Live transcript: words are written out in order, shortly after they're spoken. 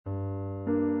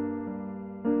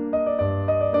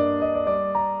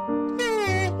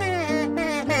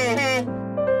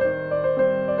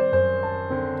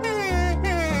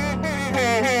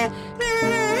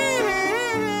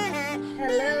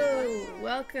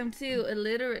Welcome to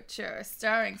Illiterature,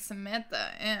 starring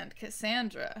Samantha and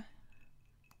Cassandra.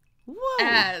 Whoa.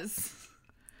 As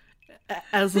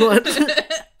what?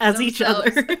 As each other.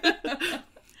 themselves.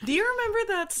 Do you remember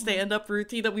that stand-up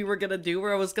routine that we were gonna do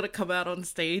where I was gonna come out on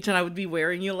stage and I would be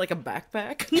wearing you like a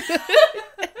backpack?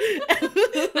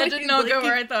 That did not go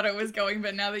where I thought it was going,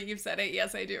 but now that you've said it,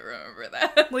 yes, I do remember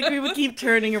that. Like, we would keep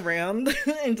turning around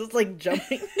and just, like,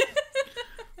 jumping.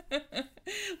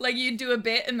 Like, you'd do a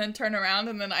bit and then turn around,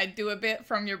 and then I'd do a bit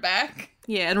from your back.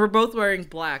 Yeah, and we're both wearing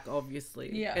black,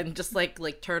 obviously. Yeah. And just, like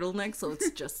turtlenecks, so it's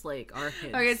just, like, our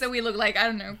heads. Okay, so we look like, I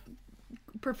don't know,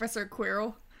 Professor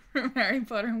Quirrell from Harry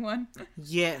Potter 1.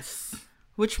 Yes.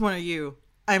 Which one are you?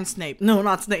 I'm Snape. No,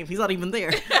 not Snape. He's not even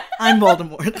there. I'm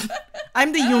Voldemort.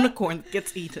 I'm the unicorn that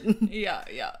gets eaten. Yeah.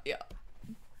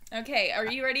 Okay, are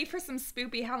you ready for some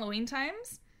spoopy Halloween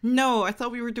times? No, I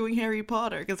thought we were doing Harry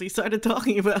Potter because we started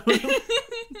talking about it.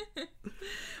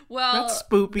 Well, that's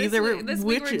spoopy. This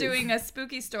week we're witches. doing a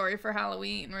spooky story for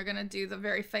Halloween. We're gonna do the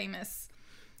very famous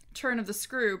Turn of the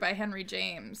Screw by Henry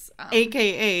James,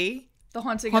 AKA The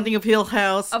Haunting of Hill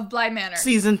House, of Bly Manor.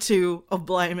 Season 2 of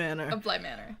Bly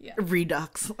Manor. Yeah.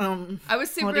 Redux. I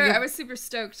was super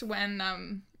stoked when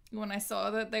I saw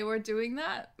that they were doing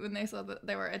that, when they saw that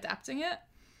they were adapting it.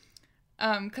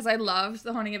 Because I loved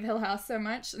The Haunting of Hill House so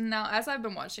much. And now, as I've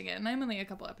been watching it, and I'm only a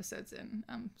couple episodes in,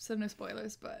 so no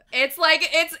spoilers, but it's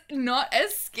not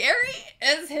as scary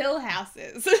as Hill House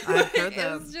is. I've heard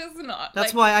that. It's just not.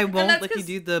 That's why I won't let you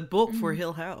do the book for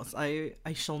Hill House. I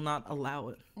shall not allow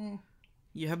it.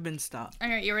 You have been stopped. All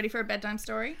right, you ready for a bedtime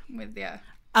story?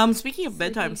 Speaking of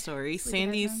bedtime stories,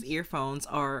 Sandy's headphones. earphones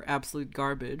are absolute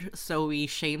garbage, so we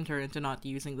shamed her into not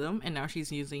using them, and now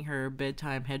she's using her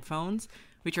bedtime headphones,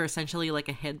 which are essentially like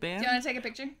a headband. Do you want to take a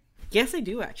picture? Yes, I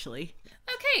do, actually.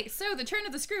 Okay, so The Turn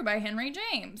of the Screw by Henry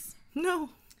James. No.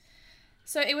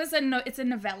 So it's a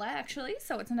novella, actually,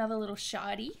 so it's another little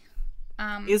shoddy.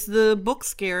 Is the book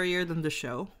scarier than the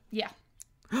show? Yeah.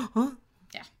 Huh?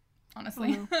 Yeah,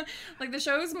 honestly. Like, the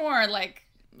show's more like...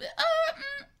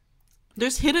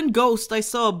 There's Hidden Ghost. I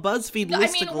saw a BuzzFeed listicle about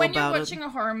it. I mean, when you're watching a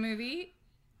horror movie,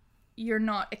 you're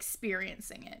not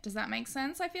experiencing it. Does that make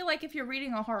sense? I feel like if you're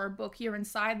reading a horror book, you're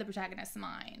inside the protagonist's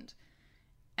mind.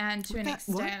 And to an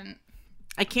extent... What?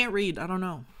 I can't read. I don't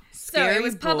know. So it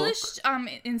was published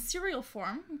in serial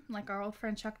form, like our old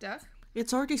friend Chuck Duck.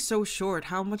 It's already so short.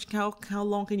 How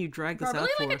long can you drag this out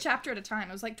Probably for? like a chapter at a time.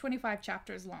 It was like 25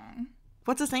 chapters long.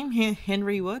 What's his name?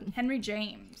 Henry what? Henry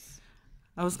James.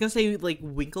 I was gonna say like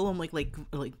Winkle. I'm like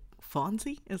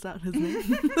Fonzie. Is that his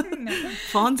name? No.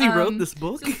 Fonzie wrote this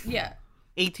book. So, yeah.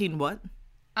 18 what?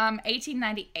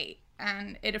 1898,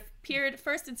 and it appeared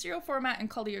first in serial format in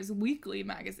Collier's Weekly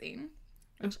magazine.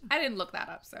 Which I didn't look that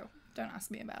up, so don't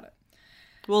ask me about it.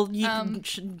 Well, you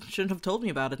shouldn't have told me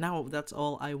about it. Now that's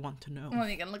all I want to know. Well,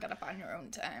 you can look it up on your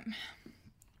own time.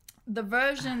 The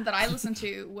version that I listened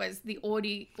to was the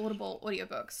Audible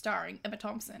audiobook starring Emma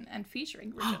Thompson and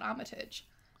featuring Richard Armitage.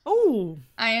 Oh!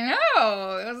 I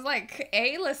know! It was like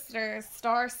A-lister,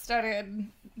 star-studded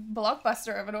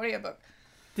blockbuster of an audiobook.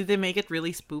 Did they make it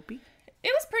really spoopy?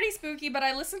 It was pretty spooky, but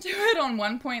I listened to it on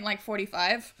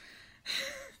 1.45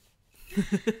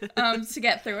 to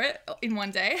get through it in one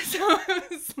day. So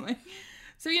it was like,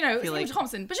 it's Emma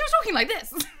Thompson, but she was talking like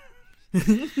this.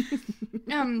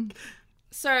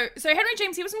 So Henry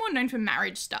James, he was more known for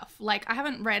marriage stuff. Like, I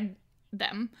haven't read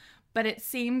them, but it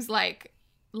seems like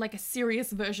a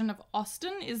serious version of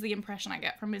Austen is the impression I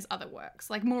get from his other works.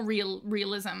 Like, more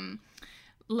realism,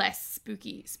 less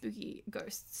spooky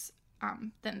ghosts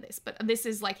than this. But this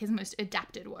is like his most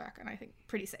adapted work, and I think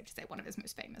pretty safe to say one of his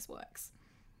most famous works.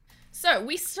 So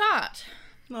we start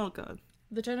Oh god.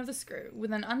 The Turn of the Screw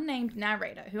with an unnamed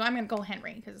narrator, who I'm going to call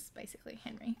Henry, because it's basically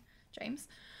Henry James.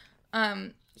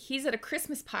 He's at a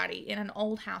Christmas party in an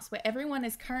old house where everyone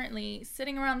is currently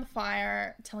sitting around the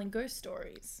fire telling ghost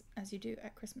stories, as you do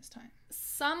at Christmas time.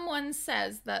 Someone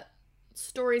says that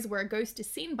stories where a ghost is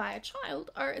seen by a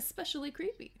child are especially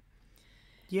creepy.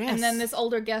 Yes. And then this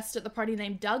older guest at the party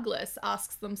named Douglas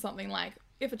asks them something like,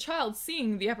 if a child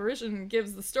seeing the apparition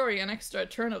gives the story an extra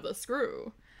turn of the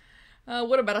screw,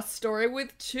 what about a story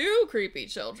with two creepy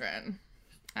children?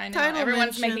 I know,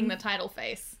 everyone's making the title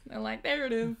face. They're like, there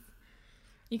it is.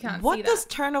 You can't see that. What does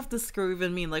turn off the screw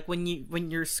even mean? Like when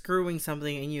you're screwing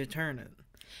something and you turn it?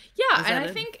 Yeah, and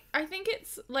I think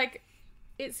it's like,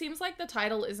 it seems like the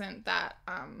title isn't that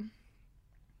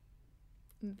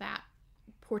that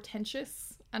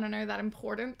portentous. I don't know, that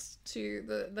important to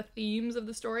the themes of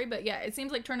the story, but yeah, it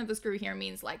seems like turn of the screw here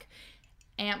means like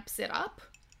amps it up.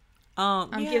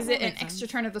 Gives it an extra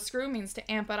turn of the screw means to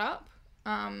amp it up.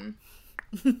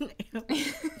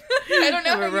 I don't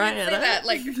know how you would say that.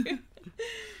 Like,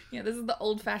 yeah, this is the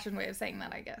old-fashioned way of saying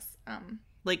that, I guess.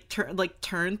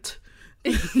 Turned.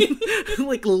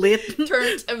 Like lit.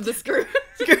 Turned of the screw.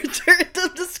 Turned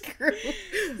of the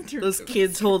screw. Those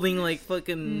kids holding like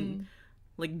fucking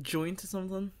like joints or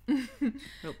something.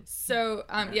 So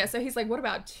so he's like, what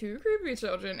about 2 creepy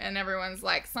children? And everyone's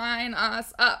like, sign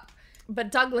us up.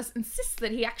 But Douglas insists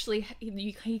that he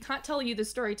can't tell you the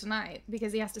story tonight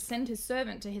because he has to send his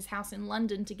servant to his house in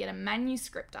London to get a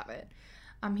manuscript of it.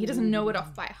 He doesn't know it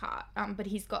off by heart, but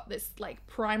he's got this like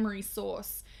primary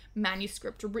source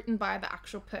manuscript written by the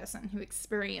actual person who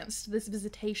experienced this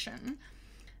visitation,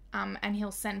 and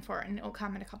he'll send for it and it'll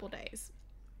come in a couple days.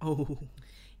 Oh.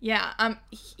 Yeah,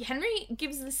 Henry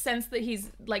gives the sense that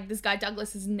he's, like, this guy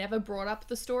Douglas has never brought up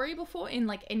the story before in,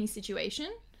 like, any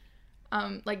situation.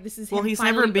 Like, this is him he's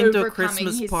finally never been to a overcoming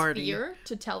Christmas his party fear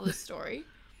to tell the story.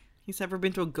 He's never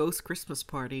been to a ghost Christmas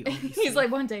party. He's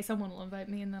like, one day someone will invite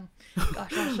me and then,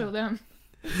 gosh, I'll show them.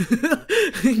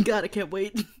 God, I can't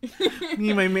wait. Me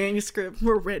and my manuscript,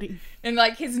 we're ready. And,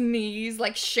 like, his knees,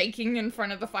 like, shaking in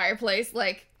front of the fireplace,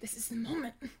 like, this is the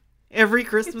moment. Every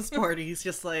Christmas party, he's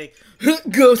just like,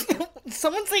 ghost.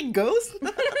 Someone say ghost?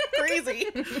 Crazy.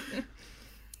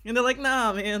 And they're like,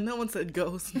 nah, man, no one said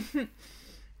ghost.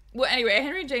 Well, anyway,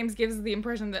 Henry James gives the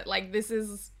impression that, like, this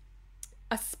is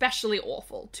especially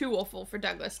awful. Too awful for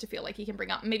Douglas to feel like he can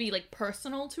bring up. Maybe, like,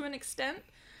 personal to an extent.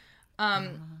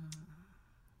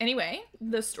 Anyway,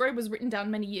 the story was written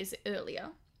down many years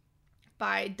earlier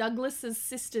by Douglas's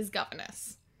sister's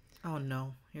governess. Oh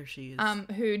no, here she is.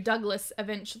 Who Douglas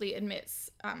eventually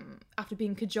admits, after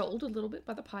being cajoled a little bit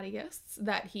by the party guests,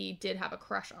 that he did have a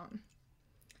crush on.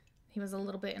 He was a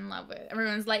little bit in love with.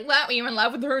 Everyone's like, "What? Were you in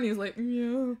love with her?" And he's like,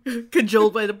 "Yeah."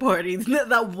 Cajoled by the party.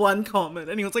 That one comment,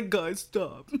 and he was like, "Guys,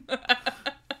 stop."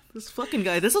 This fucking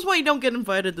guy. This is why you don't get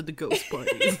invited to the ghost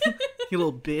parties. You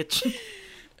little bitch.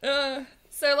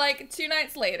 So, like, 2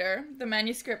 nights later, the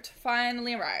manuscript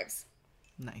finally arrives.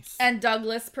 Nice. And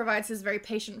Douglas provides his very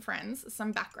patient friends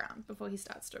some background before he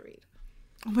starts to read.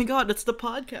 Oh my god, it's the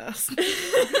podcast.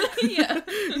 Yeah.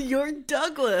 You're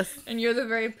Douglas. And you're the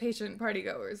very patient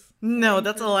partygoers. No,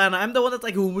 that's Alana. I'm the one that's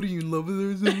like, oh, what are you in love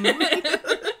with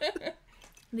her?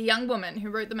 The young woman who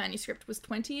wrote the manuscript was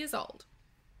 20 years old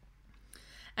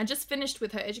and just finished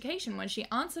with her education when she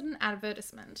answered an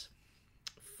advertisement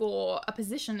for a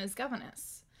position as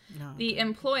governess. No, the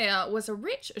employer was a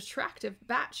rich, attractive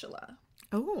bachelor.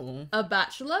 Oh. A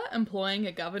bachelor employing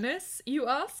a governess, you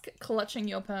ask, clutching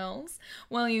your pearls?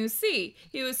 Well, you see,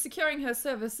 he was securing her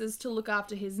services to look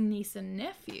after his niece and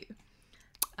nephew.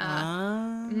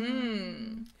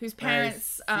 Whose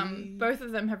parents, both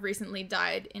of them have recently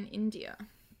died in India.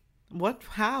 What?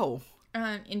 How?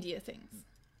 India things.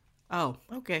 Oh,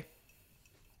 okay.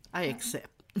 I accept.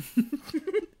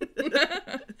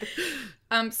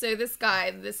 So this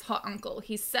guy, this hot uncle,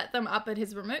 he set them up at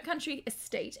his remote country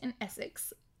estate in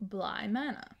Essex, Bly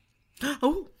Manor.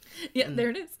 Oh. Yeah, there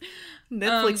it is.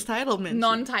 Netflix title mention.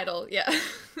 Non-title, yeah.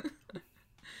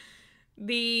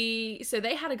 So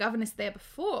they had a governess there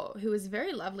before who was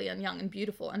very lovely and young and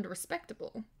beautiful and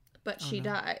respectable, but she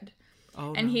died.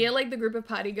 Oh, and here, like, the group of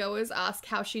partygoers ask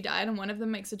how she died, and one of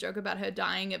them makes a joke about her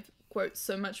dying of, quote,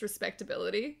 so much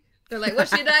respectability. They're like,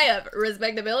 what'd she die of?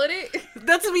 Respectability?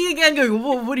 That's me again going,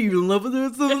 whoa, what are you in love with her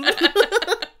or something?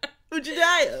 What'd you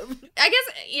die of? I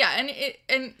guess, yeah,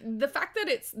 and the fact that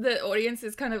the audience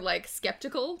is kind of, like,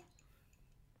 skeptical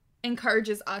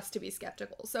encourages us to be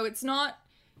skeptical. So it's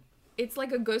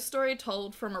like a ghost story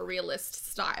told from a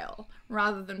realist style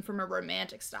rather than from a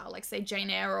romantic style, like, say, Jane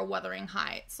Eyre or Wuthering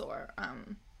Heights or, I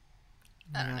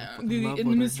don't know, The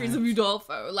Mysteries of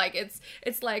Udolpho. Like, it's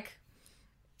like...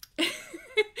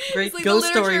 Great it's like ghost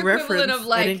story reference. Of,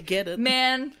 like, I didn't get it.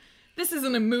 Man, this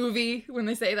isn't a movie when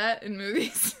they say that in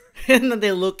movies. And then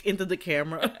they look into the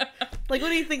camera. Like, what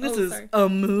do you think this is? A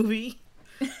movie?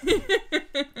 So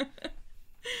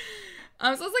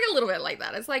it's like a little bit like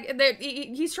that. It's like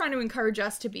he's trying to encourage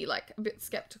us to be, like, a bit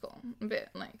skeptical. A bit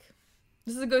like,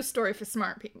 this is a ghost story for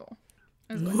smart people.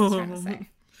 Is what he's trying to say.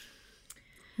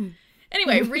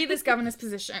 Anyway, read this governess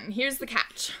position. Here's the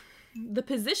catch. The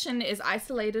position is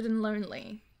isolated and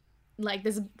lonely. Like,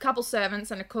 there's a couple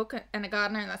servants and a cook and a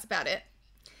gardener, and that's about it.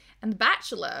 And the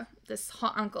bachelor, this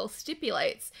hot uncle,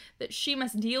 stipulates that she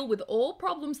must deal with all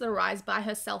problems that arise by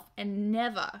herself and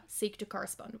never seek to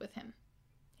correspond with him.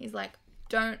 He's like,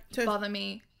 don't bother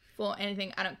me for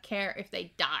anything. I don't care if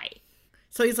they die.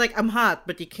 So he's like, I'm hot,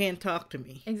 but you can't talk to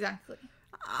me. Exactly.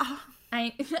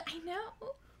 I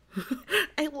know.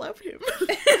 I love him.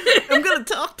 I'm gonna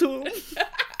talk to him.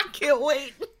 Can't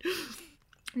wait.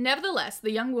 Nevertheless,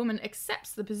 the young woman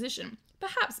accepts the position,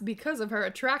 perhaps because of her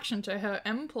attraction to her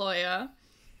employer.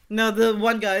 No, the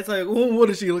one guy's like, oh, what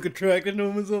does she look attracted to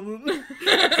him or something?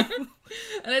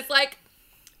 And it's like,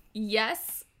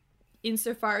 yes,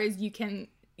 insofar as you can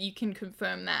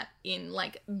confirm that in,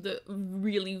 like, the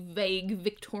really vague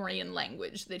Victorian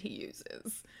language that he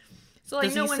uses. So,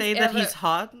 like, does he say that he's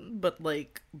hot, but,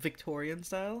 like, Victorian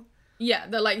style? Yeah,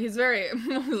 they're like, he's very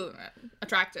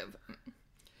attractive.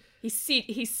 He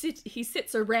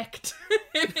sits erect.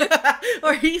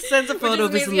 Or he sends a photo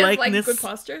of his likeness. Like, good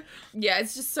posture. Yeah,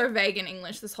 it's just so vague in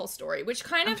English, this whole story, which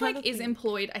kind of, like, is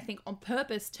employed, I think, on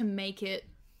purpose to make it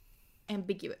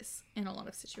ambiguous in a lot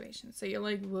of situations. So you're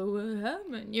like, well, what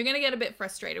happened? You're going to get a bit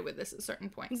frustrated with this at certain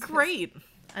points. Great.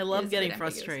 I love getting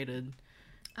frustrated.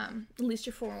 At least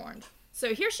you're forewarned.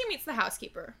 So here she meets the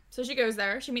housekeeper. So she goes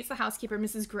there. She meets the housekeeper,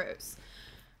 Mrs. Gross.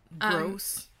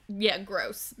 Gross? Yeah,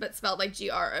 gross, but spelled like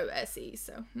Grose,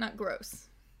 so not gross.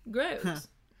 Gross. Huh.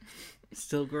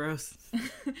 Still gross.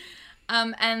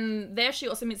 And there she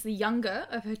also meets the younger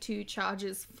of her two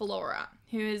charges, Flora,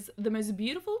 who is the most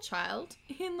beautiful child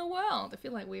in the world. I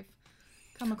feel like we've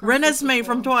come across Renesmee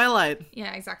from Twilight.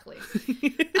 Yeah, exactly.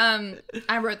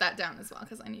 I wrote that down as well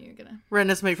because I knew you were gonna.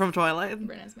 Renesmee from Twilight.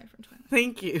 Renesmee from Twilight.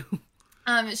 Thank you.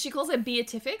 She calls her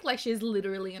beatific, like she is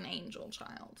literally an angel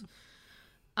child.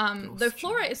 Though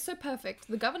Flora is so perfect,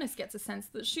 the governess gets a sense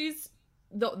that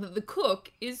the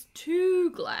cook is too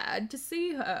glad to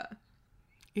see her.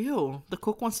 Ew, the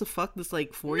cook wants to fuck this,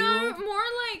 like, 4-year-old? No, more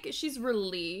like she's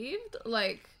relieved,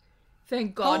 like,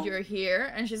 thank God you're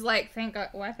here. And she's like, thank God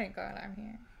I'm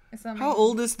here. How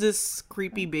old is this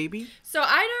creepy baby? So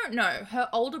I don't know. Her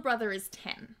older brother is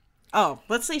 10. Oh,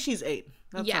 let's say she's 8.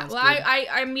 That sounds good.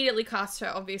 I immediately cast her,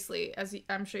 obviously, as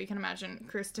I'm sure you can imagine,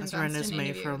 Kristen Dunst in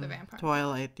Interview with the Vampire.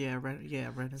 Twilight, yeah,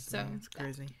 Renesmee. So, it's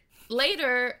crazy.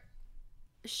 Later,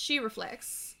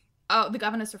 the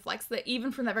governess reflects that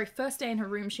even from that very first day in her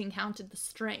room, she encountered the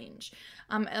strange.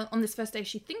 On this first day,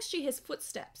 she thinks she hears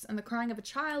footsteps and the crying of a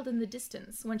child in the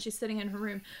distance when she's sitting in her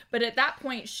room. But at that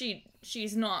point,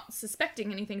 she's not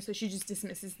suspecting anything, so she just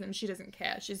dismisses them. She doesn't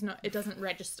care. It doesn't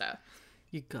register.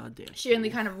 You goddamn. She only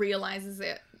kind of realizes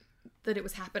that it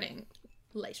was happening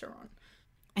later on.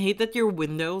 I hate that your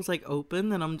window's, like,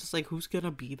 open, and I'm just like, who's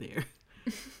gonna be there?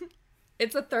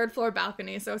 It's a 3rd floor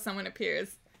balcony, so if someone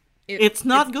appears... It's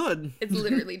not good. It's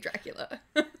literally Dracula.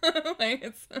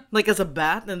 Like as a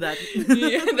bat and that...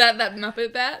 yeah, that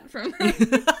Muppet bat from...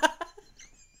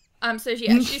 So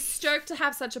yeah, she's stoked to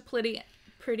have such a pretty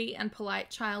and polite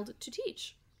child to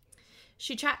teach.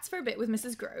 She chats for a bit with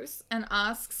Mrs. Gross and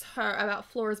asks her about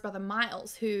Flora's brother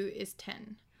Miles, who is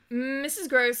 10. Mrs.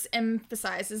 Gross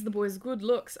emphasizes the boy's good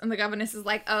looks, and the governess is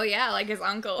like, oh yeah, like his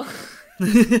uncle.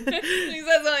 She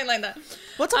says something like that.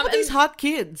 What's up with these hot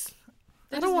kids?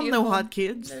 I don't want no hot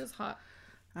kids. They're just hot.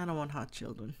 I don't want hot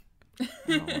children. I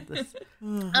don't want this.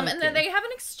 And then they have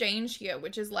an exchange here,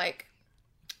 which is like,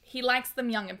 he likes them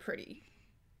young and pretty.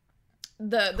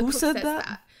 The Who cook said says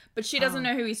that? But she doesn't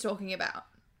know who he's talking about.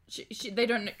 They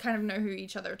don't kind of know who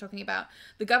each other are talking about.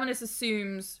 The governess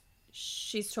assumes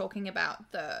she's talking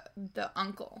about the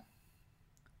uncle.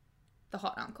 The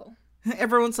hot uncle.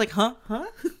 Everyone's like, huh?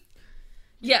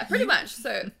 Yeah, pretty much.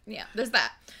 So, yeah, there's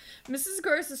that. Mrs.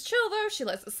 Gross is chill, though. She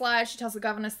lets it slide. She tells the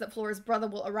governess that Flora's brother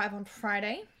will arrive on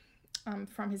Friday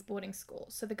from his boarding school.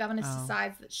 So the governess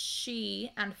decides that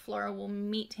she and Flora will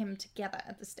meet him together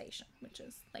at the station, which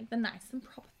is, like, the nice and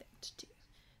proper thing to do.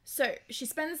 So she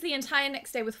spends the entire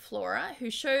next day with Flora, who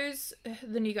shows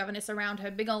the new governess around her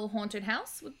big old haunted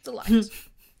house with delight.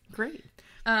 Great.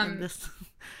 And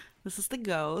this is the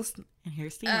ghost, and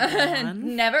here's the other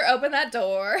one. Never open that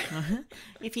door.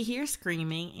 If you hear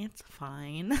screaming, it's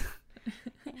fine.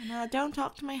 And don't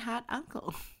talk to my hot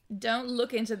uncle. Don't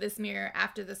look into this mirror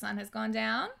after the sun has gone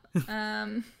down.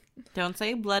 Don't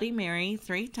say Bloody Mary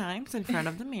 3 times in front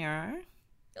of the mirror.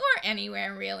 Or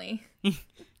anywhere, really.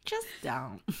 Just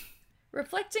don't.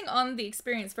 Reflecting on the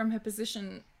experience from her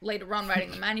position later on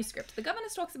writing the manuscript, the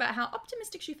governess talks about how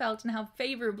optimistic she felt and how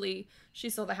favorably she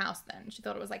saw the house then. She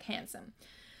thought it was, like, handsome.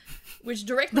 Which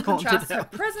directly contrasts her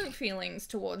present feelings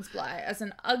towards Bly as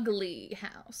an ugly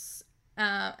house.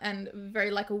 And very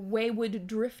like a wayward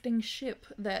drifting ship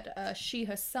that she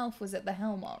herself was at the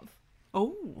helm of.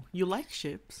 Oh, you like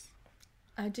ships?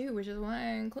 I do, which is why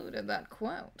I included that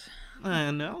quote. I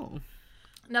know.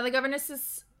 Now, the governess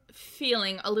is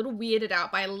feeling a little weirded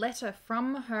out by a letter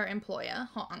from her employer,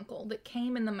 her uncle, that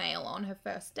came in the mail on her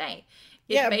first day.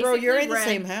 Yeah, bro, you're in the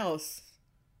same house,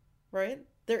 right?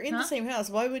 They're in the same house.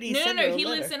 Why would he send her a letter? He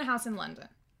lives in a house in London.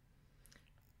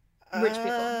 Rich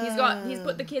people. He's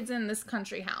put the kids in this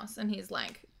country house, and he's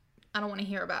like, I don't want to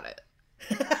hear about it.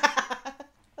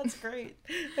 That's great.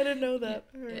 I didn't know that.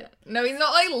 Yeah. No, he's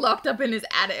not like locked up in his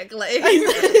attic. Like,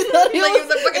 I thought he like he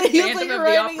was a fucking Phantom of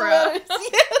the Opera. Letters.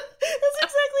 Yeah, that's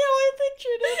exactly how I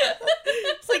pictured it.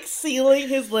 It's like sealing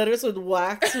his letters with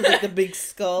wax with like the big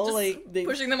skull. Just like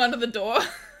pushing them under the door.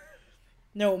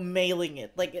 No, mailing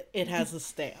it. Like it has a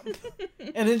stamp.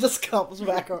 And it just comes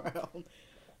back around.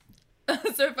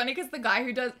 It's so funny because the guy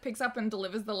who picks up and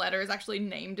delivers the letter is actually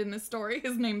named in this story.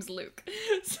 His name's Luke.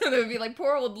 So they would be like,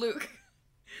 poor old Luke.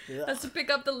 Ugh. Has to pick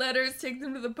up the letters, take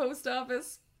them to the post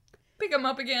office, pick them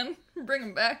up again, bring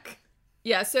them back.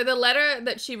 Yeah, so the letter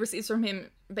that she receives from him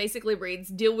basically reads,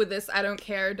 deal with this, I don't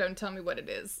care, don't tell me what it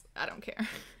is, I don't care.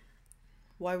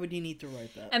 Why would you need to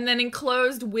write that? And then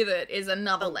enclosed with it is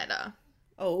another letter.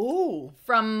 Oh.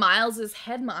 From Miles's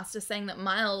headmaster saying that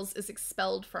Miles is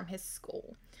expelled from his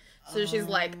school. So she's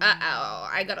like, uh-oh,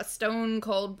 I got a stone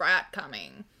cold brat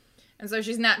coming. And so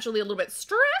she's naturally a little bit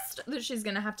stressed that she's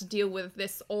going to have to deal with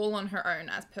this all on her own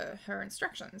as per her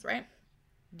instructions, right?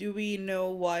 Do we know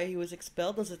why he was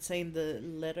expelled? Does it say in the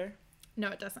letter? No,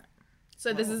 it doesn't.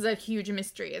 So this is a huge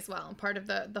mystery as well. Part of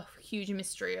the huge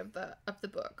mystery of the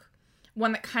book.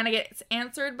 One that kind of gets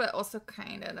answered, but also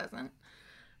kind of doesn't.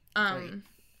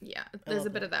 Yeah, there's a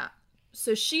bit of that.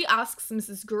 So she asks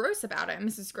Mrs. Gross about it, and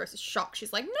Mrs. Gross is shocked.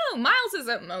 She's like, no, Miles is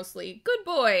a mostly good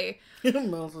boy.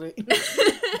 Mostly. He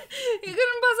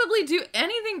couldn't possibly do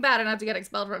anything bad enough to get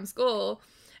expelled from school.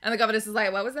 And the governess is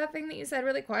like, what was that thing that you said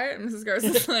really quiet? And Mrs. Gross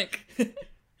is like...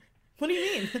 What do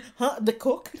you mean? Huh? The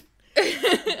cook?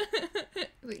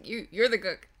 You're the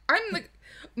cook. I'm the...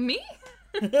 Me?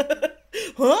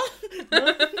 Huh?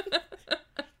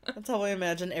 That's how I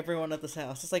imagine everyone at this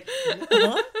house. It's like,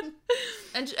 huh?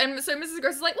 And so Mrs.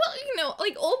 Gross is like, well, you know,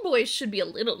 like, all boys should be a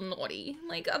little naughty.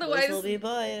 Like, otherwise... Boys will be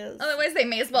boys. Otherwise, they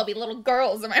may as well be little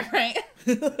girls, am I right?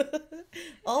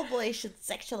 All boys should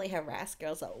sexually harass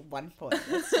girls at one point.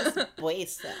 That's just boy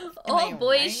stuff. All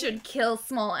boys should kill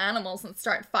small animals and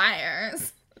start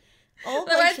fires.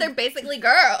 Otherwise, they're basically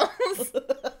girls.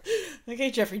 Okay,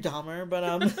 Jeffrey Dahmer, but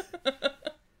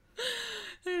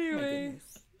Anyway.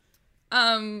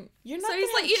 You're not so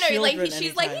he's like, you know, like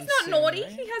she's like, he's not naughty,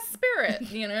 right? He has spirit,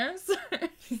 you know.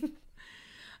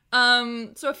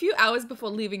 So a few hours before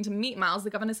leaving to meet Miles, the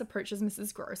governess approaches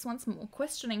Mrs. Gross once more,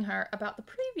 questioning her about the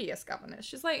previous governess.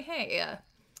 She's like, hey,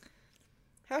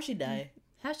 how'd she die?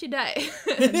 How'd she die?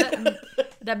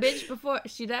 that bitch before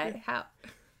she died? How?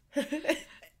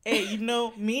 Hey, you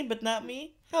know me, but not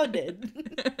me? How did?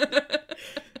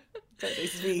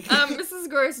 Mrs.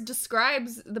 Gross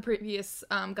describes the previous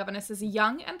governess as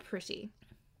young and pretty.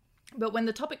 But when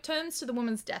the topic turns to the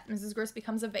woman's death, Mrs. Gross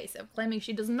becomes evasive, claiming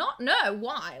she does not know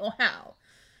why or how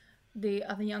the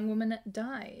other young woman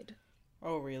died.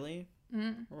 Oh, really?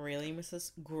 Really,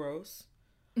 Mrs. Gross?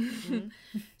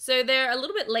 So they're a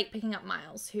little bit late picking up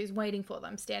Miles, who's waiting for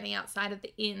them, standing outside of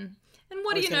the inn. And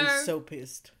what do you know? He's so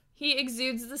pissed. He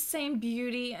exudes the same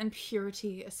beauty and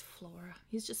purity as Flora.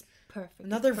 He's just perfect.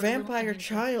 Another vampire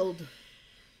child.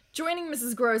 Joining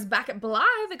Mrs. Gross back at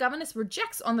Blythe, the governess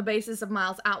rejects on the basis of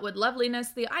Miles' outward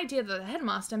loveliness the idea that the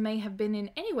headmaster may have been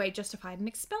in any way justified in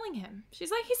expelling him.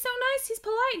 She's like, he's so nice, he's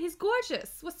polite, he's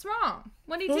gorgeous. What's wrong?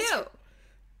 What'd he do?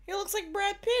 He looks like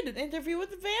Brad Pitt in Interview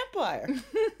with the Vampire.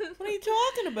 What are you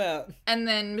talking about? And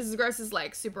then Mrs. Gross is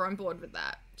like super on board with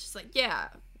that. She's like, yeah,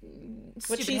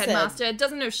 stupid she headmaster said.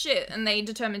 Doesn't know shit, and they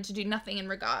determined to do nothing in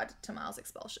regard to Miles'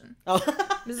 expulsion. Oh.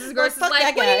 Mrs. Gross is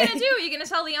like, what are you gonna do? Are you gonna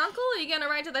tell the uncle? Are you gonna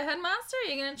write to the headmaster?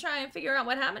 Are you gonna try and figure out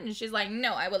what happened? And she's like,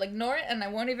 no, I will ignore it, and I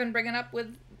won't even bring it up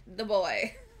with the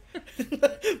boy.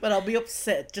 But I'll be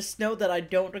upset. Just know that I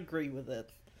don't agree with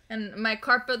it. And my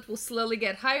carpet will slowly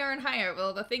get higher and higher with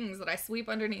all the things that I sweep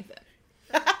underneath it.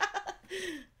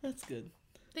 That's good.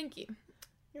 Thank you.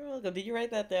 You're welcome. Did you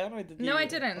write that down, or did you? No, I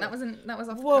didn't. That was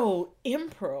off the Whoa,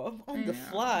 improv on the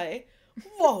fly.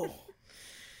 Whoa.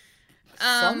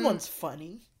 Someone's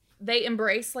funny. They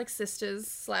embrace like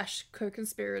sisters /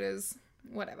 co-conspirators,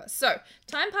 whatever. So,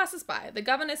 time passes by. The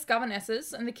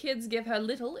governesses, and the kids give her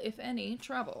little, if any,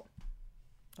 trouble.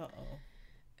 Uh-oh.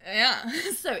 Yeah.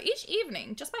 So each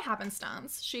evening, just by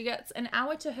happenstance, she gets an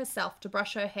hour to herself to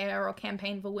brush her hair or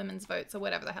campaign for women's votes or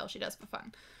whatever the hell she does for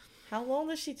fun. How long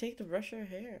does she take to brush her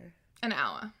hair? An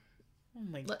hour. Oh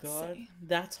my Let's god. see.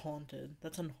 That's haunted.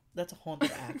 That's a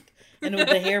haunted act. And with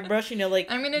the hairbrush, you know,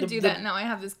 like... I'm gonna do that now. I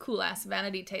have this cool-ass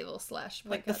vanity table /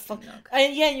 like the fuck...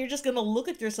 And yeah, you're just gonna look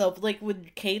at yourself, like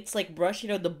with Kate's, like, brush, you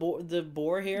know, the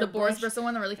boar hair The boar's bristle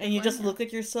one, the really thick and you one, just look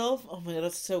at yourself. Oh my god,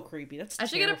 that's so creepy. That's I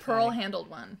should get a pearl-handled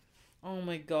one. Oh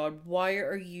my god, why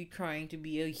are you trying to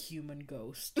be a human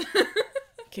ghost?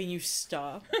 Can you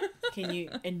stop? Can you...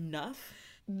 Enough?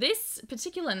 This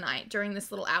particular night, during this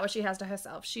little hour she has to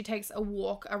herself, she takes a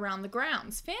walk around the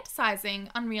grounds, fantasizing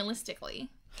unrealistically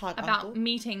about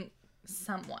meeting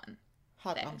someone.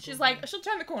 Uncle. She's like, she'll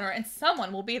turn the corner and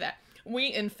someone will be there.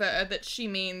 We infer that she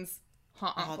means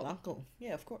hot uncle.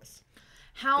 Yeah, of course.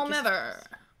 However,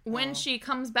 when she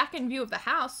comes back in view of the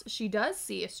house, she does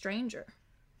see a stranger.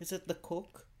 Is it the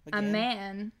cook again? A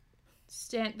man.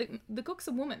 The cook's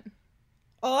a woman.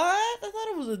 Oh, I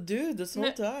thought it was a dude this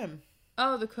whole time.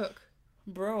 Oh, the cook.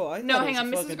 Bro, I thought No, it hang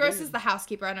was on. a Mrs. Gross dude. is the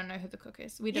housekeeper. I don't know who the cook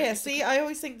is. We don't. Yeah, see, I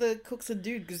always think the cook's a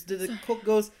dude because the cook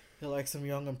goes, "He likes him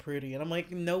young and pretty," and I'm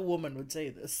like, no woman would say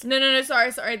this. No.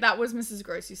 Sorry. That was Mrs.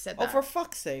 Gross who said that. Oh, for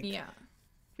fuck's sake! Yeah.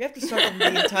 We have to start from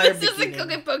the entire This is the beginning.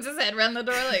 cook and pokes his head around the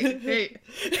door like, hey,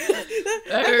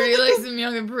 I heard he likes him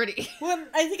young and pretty. When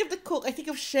I think of the cook, I think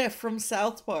of Chef from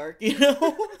South Park, you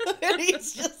know? And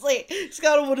he's just like, he's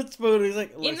got a wooden spoon, he's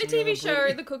like, in the TV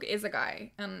show, the cook is a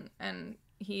guy, and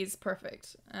he's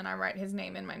perfect, and I write his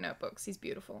name in my notebooks. He's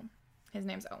beautiful. His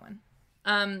name's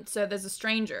Owen. So there's a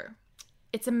stranger.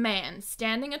 It's a man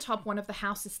standing atop one of the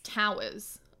house's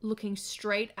towers, looking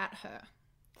straight at her.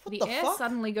 What The air fuck?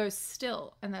 suddenly goes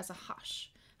still, and there's a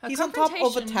hush. He's on top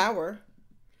of a tower.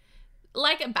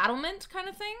 Like a battlement kind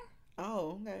of thing.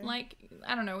 Oh, okay. Like,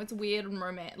 I don't know, it's weird and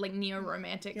like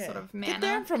neo-romantic sort of manner. Get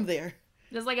down from there.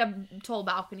 There's like a tall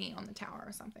balcony on the tower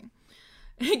or something.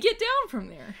 Get down from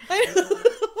there.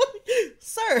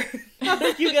 Sir, how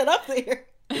did you get up there?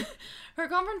 Her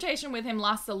confrontation with him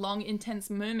lasts a long, intense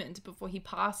moment before he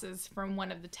passes from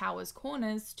one of the tower's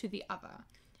corners to the other,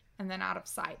 and then out of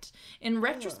sight. In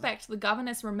retrospect, the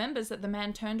governess remembers that the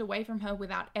man turned away from her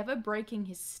without ever breaking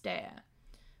his stare,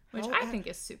 which I think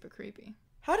is super creepy.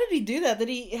 How did he do that? Did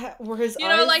he were his You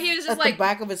eyes know, like he was just at like the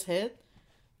back of his head?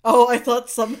 Oh, I thought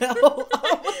somehow.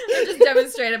 I just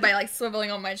demonstrated by like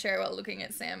swiveling on my chair while looking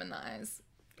at Sam in the eyes.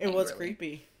 It was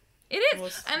creepy. It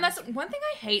is, and that's one thing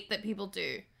I hate that people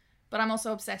do, but I'm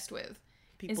also obsessed with.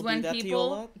 People is when do that people, to you a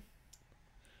lot?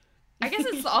 I guess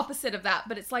it's the opposite of that,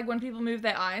 but it's like when people move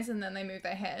their eyes and then they move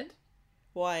their head.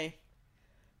 Why?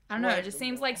 I don't know. It just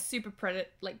seems like super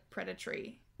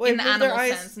predatory. Wait, in the move their animal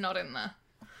eyes- sense, not in the...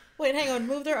 Wait, hang on.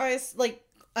 Move their eyes like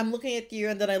I'm looking at you,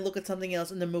 and then I look at something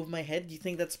else, and then move my head. Do you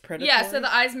think that's predatory? Yeah, so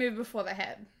the eyes move before the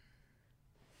head.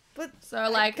 But so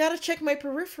like, I gotta check my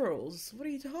peripherals. What are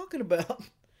you talking about?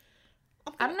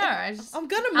 I don't know. I'm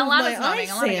gonna move my eyes,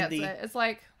 Sandy. Gets it. It's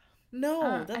like, no,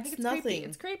 I that's think it's nothing. creepy.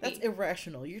 It's creepy. That's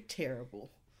irrational. You're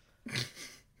terrible.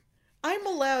 I'm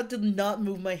allowed to not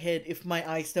move my head if my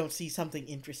eyes don't see something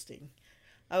interesting.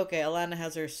 Okay, Alana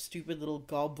has her stupid little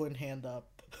goblin hand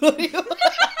up.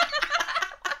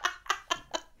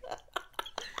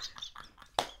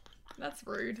 That's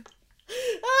rude.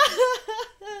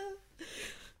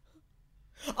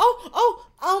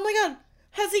 Oh my god.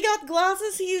 Has he got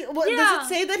glasses? Does it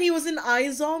say that he was an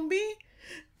iZombie?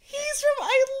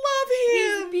 I love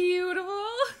him. He's beautiful.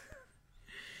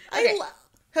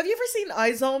 Have you ever seen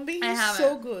iZombie? He's I haven't.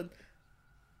 so good.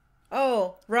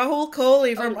 Oh, Rahul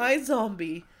Kohli from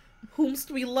iZombie.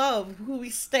 Whomst we love, who we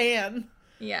stan.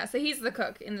 Yeah, so he's the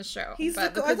cook in the show. He's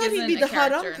but the the cook. I cook thought he'd isn't be a the hot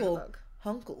character in the uncle. book.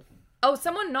 Uncle. Oh,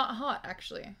 someone not hot,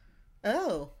 actually.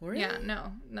 Oh, really? Yeah,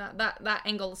 no, that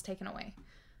angle is taken away.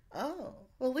 Oh,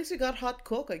 well, at least we got hot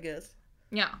cook, I guess.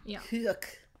 Yeah.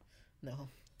 Cook. No.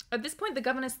 At this point, the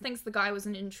governess thinks the guy was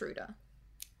an intruder.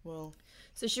 Well.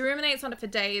 So she ruminates on it for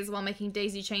days while making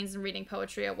daisy chains and reading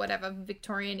poetry or whatever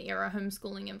Victorian-era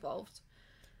homeschooling involved.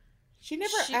 She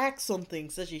never acts on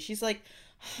things, does she? She's like,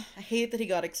 I hate that he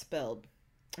got expelled.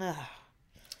 What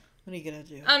are you gonna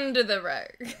do? Under the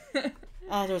rug.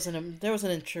 Oh, there was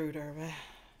an intruder.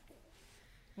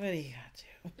 What are you gonna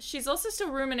do? She's also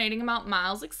still ruminating about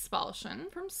Miles' expulsion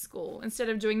from school. Instead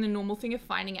of doing the normal thing of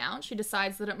finding out, she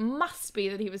decides that it must be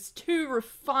that he was too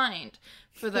refined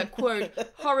for the, quote,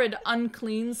 horrid,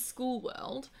 unclean school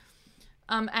world,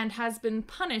 and has been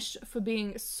punished for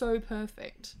being so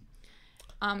perfect.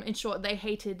 In short, they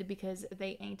hated because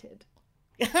they ain't it.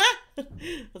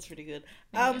 That's pretty good.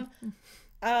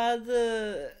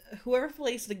 Whoever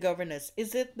plays the governess,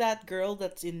 is it that girl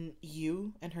that's in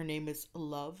You and her name is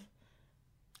Love?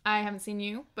 I haven't seen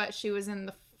You, but she was in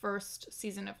the first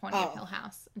season of Haunting of Hill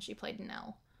House, and she played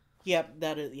Nell. Yep,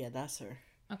 that's her.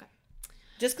 Okay.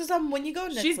 Just because when you go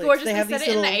on Netflix, she's gorgeous. they have said these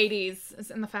it little... in the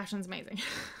 80s, and the fashion's amazing.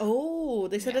 Oh,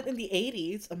 they said it in the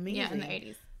 80s. Amazing. Yeah, in the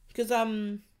 80s. Because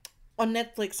on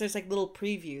Netflix, there's like little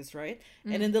previews, right?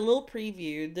 Mm. And in the little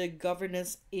preview, the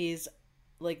governess is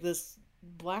like this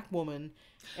black woman,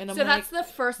 and I'm that's the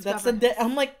first. That's governess.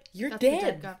 I'm like, you're that's dead. The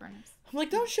dead governess. I'm like,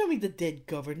 don't show me the dead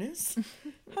governess.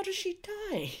 How does she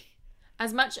die?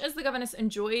 As much as the governess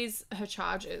enjoys her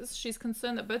charges, she's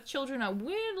concerned that both children are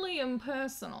weirdly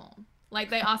impersonal. Like,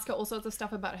 they ask her all sorts of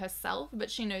stuff about herself, but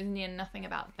she knows near nothing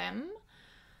about them.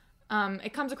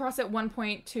 It comes across at one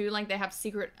point, too, like, they have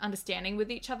secret understanding with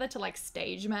each other to, like,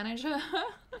 stage manage her.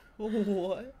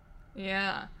 What?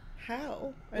 Yeah.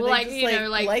 How? Well, like, just, you know,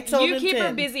 like, you keep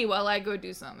her busy while I go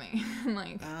do something.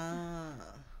 Like...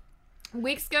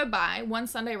 Weeks go by, one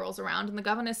Sunday rolls around, and the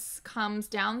governess comes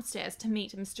downstairs to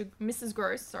meet Mrs.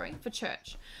 Gross, for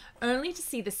church, only to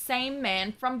see the same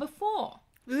man from before,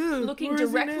 looking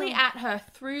directly at her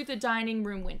through the dining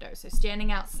room window. So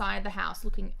standing outside the house,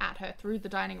 looking at her through the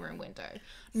dining room window,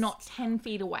 not 10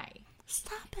 feet away.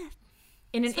 Stop it.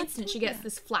 In an instant, she gets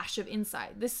this flash of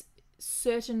insight, this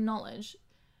certain knowledge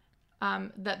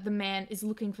that the man is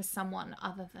looking for someone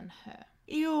other than her.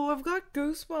 Ew, I've got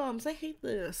goosebumps. I hate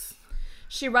this.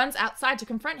 She runs outside to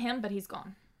confront him, but he's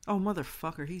gone. Oh,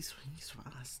 motherfucker, he's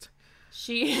fast.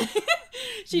 She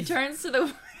turns to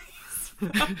the...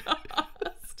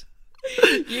 fast.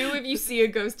 If you see a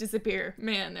ghost disappear,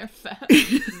 man, they're fast.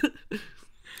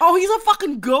 Oh, he's a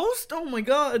fucking ghost? Oh my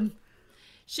god.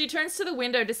 She turns to the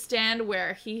window to stand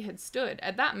where he had stood.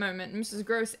 At that moment, Mrs.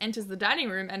 Gross enters the dining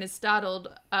room and is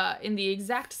startled in the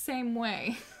exact same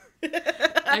way.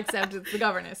 Except it's the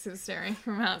governess who's staring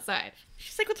from outside.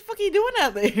 She's like, what the fuck are you doing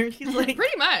out there? He's like...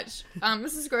 Pretty much.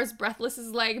 Mrs. Gross, breathless,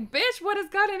 is like, bitch, what has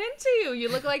gotten into you? You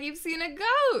look like you've seen a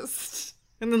ghost.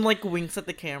 And then, like, winks at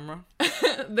the camera.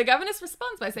 The governess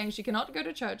responds by saying she cannot go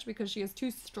to church because she is too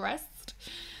stressed.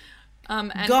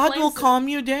 And God will calm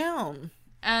you down.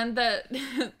 And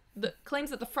the claims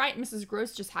that the fright Mrs.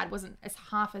 Gross just had wasn't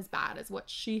half as bad as what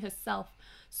she herself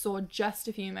saw just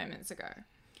a few moments ago.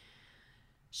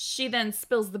 She then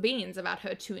spills the beans about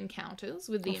her 2 encounters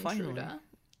with the intruder,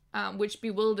 which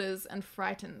bewilders and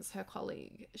frightens her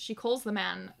colleague. She calls the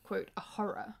man, quote, a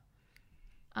horror,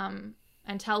 and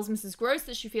tells Mrs. Gross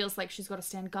that she feels like she's got to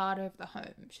stand guard over the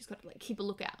home. She's got to, like, keep a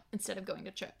lookout instead of going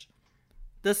to church.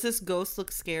 Does this ghost look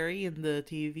scary in the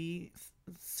TV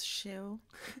show?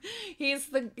 He's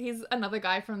another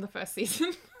guy from the first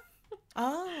season.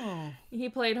 Oh. He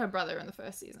played her brother in the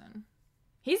first season.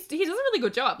 He does a really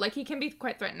good job. Like, he can be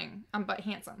quite threatening, but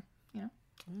handsome, you know?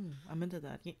 I'm into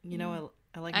that. You know,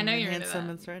 I like handsome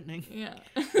and threatening. Yeah.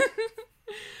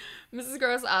 Mrs.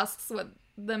 Gross asks what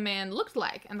the man looked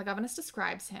like, and the governess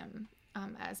describes him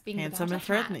as being handsome and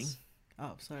threatening.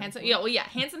 Oh, sorry. Handsome,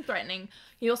 handsome, threatening.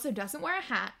 He also doesn't wear a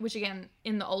hat, which, again,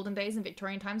 in the olden days, in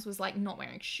Victorian times, was like not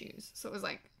wearing shoes. So it was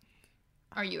like,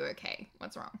 are you okay?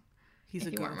 What's wrong? If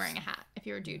you weren't wearing a hat. If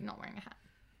you're a dude not wearing a hat.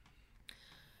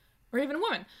 Or even a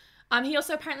woman. He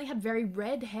also apparently had very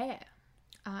red hair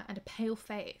and a pale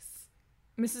face.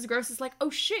 Mrs. Gross is like, oh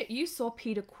shit, you saw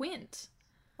Peter Quint.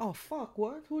 Oh fuck,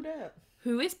 what? Who that?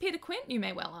 Who is Peter Quint, you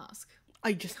may well ask?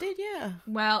 I just did, yeah.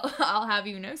 Well, I'll have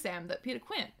you know, Sam, that Peter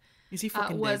Quint is he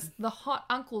fucking was dead? The hot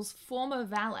uncle's former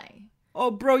valet. Oh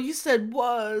bro, you said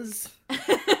was.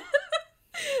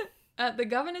 At the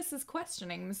governess's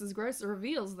questioning, Mrs. Gross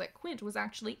reveals that Quint was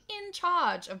actually in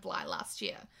charge of Bly last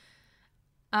year.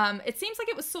 It seems like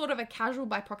it was sort of a casual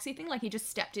by proxy thing, like he just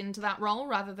stepped into that role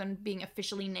rather than being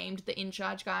officially named the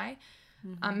in-charge guy.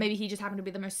 Mm-hmm. Maybe he just happened to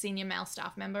be the most senior male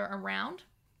staff member around.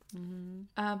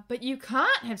 Mm-hmm. But you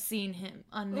can't have seen him,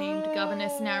 unnamed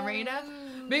governess narrator,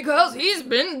 because he's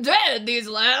been dead these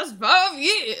last 5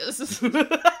 years.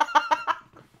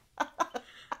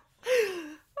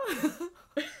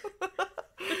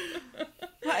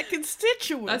 My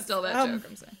constituents. I stole that joke,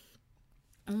 I'm saying.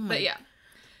 But yeah.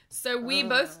 So we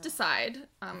both decide,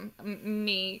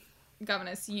 me,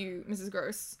 governess, you, Mrs.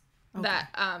 Gross, that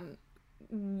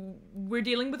we're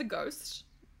dealing with a ghost.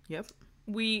 Yep.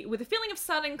 With a feeling of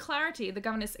sudden clarity, the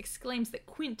governess exclaims that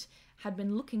Quint had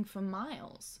been looking for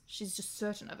Miles. She's just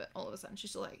certain of it all of a sudden.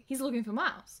 She's like, he's looking for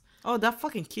Miles. Oh, that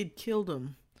fucking kid killed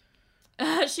him.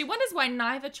 She wonders why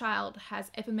neither child has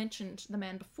ever mentioned the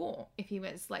man before, if he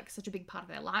was, like, such a big part of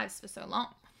their lives for so long.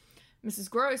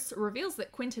 Mrs. Gross reveals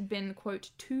that Quint had been,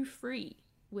 quote, too free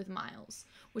with Miles,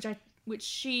 which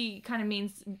she kind of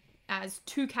means as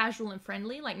too casual and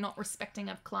friendly, like not respecting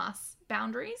of class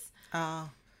boundaries.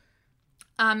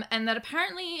 And that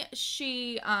apparently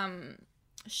she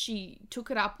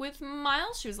took it up with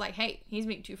Miles. She was like, hey, he's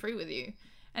being too free with you.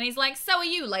 And he's like, so are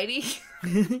you, lady.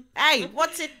 Hey,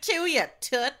 what's it to you,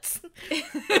 toots?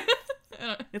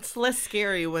 It's less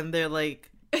scary when they're like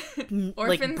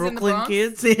Brooklyn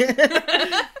kids. They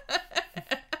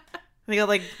got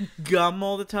like gum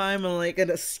all the time and like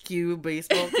an askew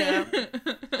baseball cap.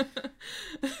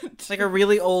 Like a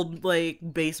really old like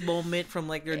baseball mitt from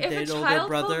like their dead older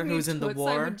brother who's in the war.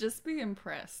 I would just be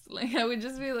impressed. Like I would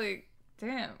just be like,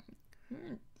 damn.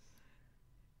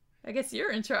 I guess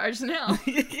you're in charge now.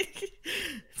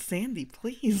 Sandy,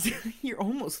 please. You're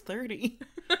almost 30.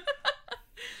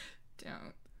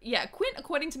 Don't. Yeah, Quint,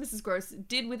 according to Mrs. Gross,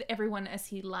 did with everyone as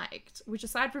he liked, which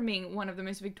aside from being one of the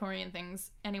most Victorian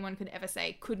things anyone could ever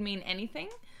say, could mean anything.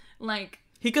 Like...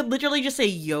 He could literally just say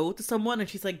yo to someone and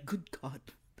she's like, good God.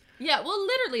 Yeah, well,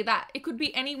 literally that. It could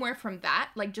be anywhere from that,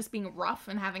 like just being rough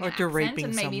and having an accent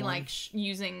and maybe someone. like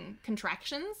using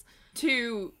contractions,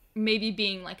 to maybe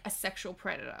being like a sexual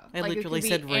predator. I like, literally it could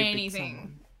said be raping anything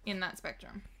someone. in that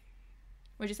spectrum.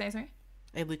 What'd you say, sorry?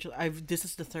 This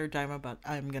is the third time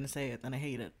I'm gonna say it and I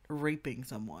hate it. Raping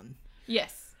someone.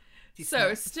 Yes.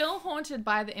 So, still haunted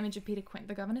by the image of Peter Quint,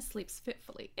 the governess sleeps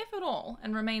fitfully, if at all,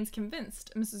 and remains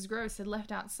convinced Mrs. Gross had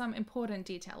left out some important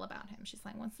detail about him. She's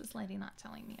like, what's this lady not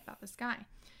telling me about this guy?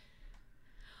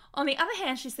 On the other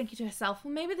hand, she's thinking to herself,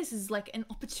 well, maybe this is like an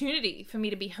opportunity for me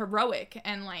to be heroic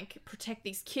and like protect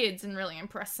these kids and really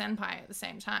impress Senpai at the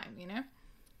same time, you know?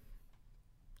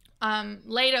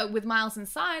 Later, with Miles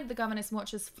inside, the governess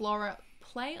watches Flora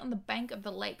play on the bank of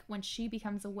the lake when she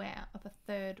becomes aware of a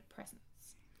third presence.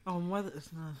 Oh, what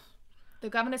is not? The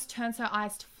governess turns her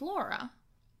eyes to Flora.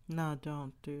 No,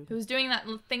 don't, dude. Who was doing that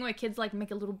thing where kids like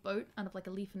make a little boat out of like a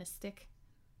leaf and a stick.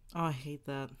 Oh, I hate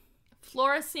that.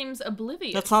 Flora seems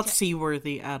oblivious. That's not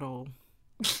seaworthy at all.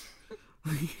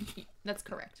 That's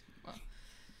correct. Well,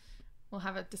 we'll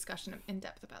have a discussion in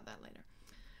depth about that later.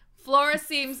 Flora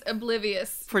seems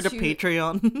oblivious for the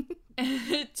Patreon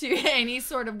to any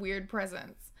sort of weird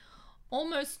presence.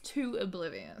 Almost too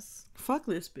oblivious. Fuck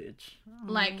this bitch.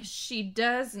 Oh. Like, she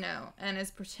does know and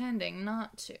is pretending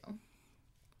not to.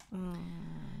 Oh.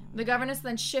 The governess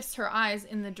then shifts her eyes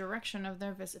in the direction of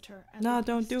their visitor. No,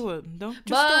 don't do it. Don't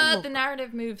the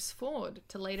narrative moves forward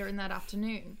to later in that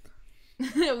afternoon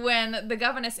when the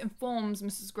governess informs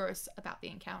Mrs. Gross about the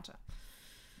encounter.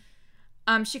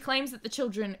 She claims that the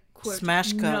children, quote,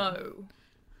 smash cut. No.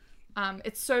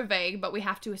 It's so vague, but we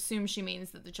have to assume she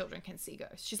means that the children can see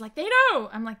ghosts. She's like, they know!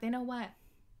 I'm like, they know what?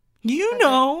 You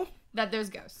know! That there's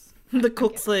ghosts. The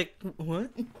cook's like,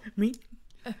 what? Me?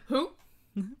 Who?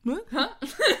 What?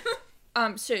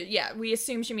 Huh? So yeah, we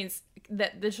assume she means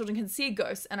that the children can see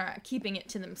ghosts and are keeping it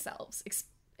to themselves,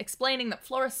 explaining that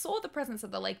Flora saw the presence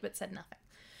of the lake but said nothing.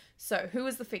 So, who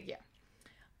is the figure?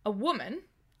 A woman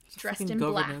dressed in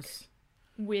black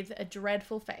with a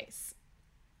dreadful face.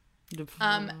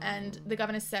 And the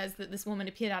governess says that this woman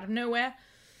appeared out of nowhere,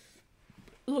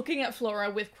 looking at Flora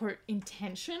with, quote,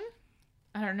 intention.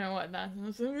 I don't know what that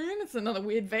means. It's another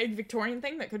weird, vague Victorian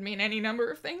thing that could mean any number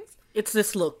of things. It's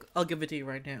this look. I'll give it to you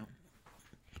right now.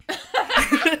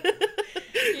 Can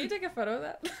you take a photo of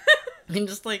that? And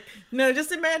just like, no,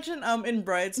 just imagine in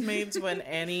Bridesmaids when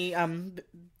Annie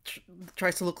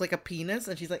tries to look like a penis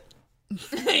and she's like...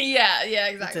 yeah,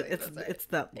 exactly. It's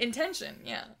that look. Intention,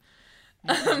 yeah.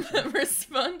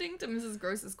 Responding to Mrs.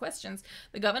 Gross's questions,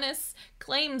 the governess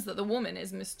claims that the woman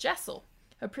is Miss Jessel,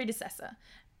 her predecessor,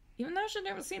 even though she'd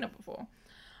never seen her before.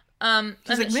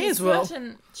 She's like, may as well.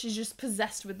 She's just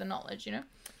possessed with the knowledge, you know?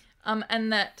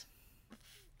 And that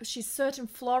she's certain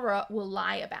Flora will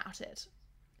lie about it.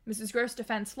 Mrs. Gross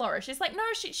defends Flora. She's like, no,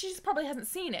 she just probably hasn't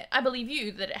seen it. I believe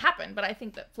you that it happened, but I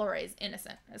think that Flora is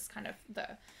innocent. Is kind of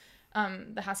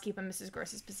the housekeeper, Mrs.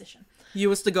 Gross's position.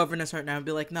 You as the governess right now would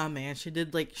be like, nah, man, she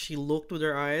did like, she looked with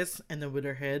her eyes and then with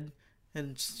her head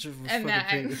and just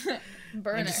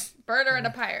burn her in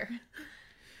a pyre.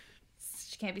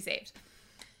 She can't be saved.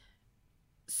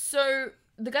 So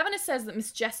the governess says that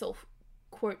Miss Jessel,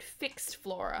 quote, fixed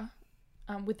Flora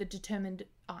with the determined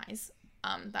eyes,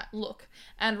 that look,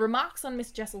 and remarks on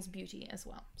Miss Jessel's beauty as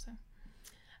well. So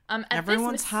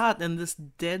everyone's hot in this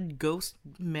dead ghost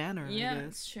manner. Yeah, I guess.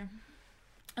 That's true.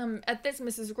 At this,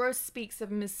 Mrs. Gross speaks of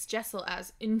Miss Jessel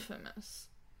as infamous,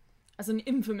 as an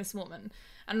infamous woman,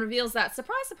 and reveals that,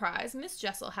 surprise, surprise, Miss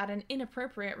Jessel had an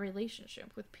inappropriate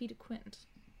relationship with Peter Quint.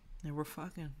 They were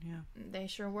fucking, yeah. They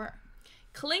sure were.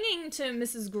 Clinging to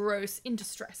Mrs. Gross in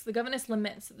distress, the governess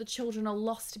laments that the children are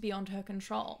lost beyond her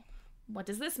control. What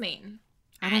does this mean?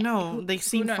 I don't know. They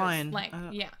seem fine. Like,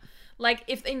 yeah. Like,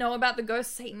 if they know about the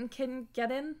ghost, Satan can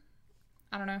get in?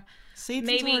 I don't know.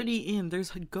 Satan's already in.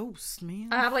 There's a ghost, man.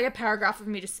 I have like a paragraph of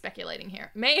me just speculating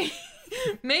here.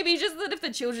 Maybe just that if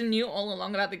the children knew all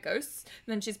along about the ghosts,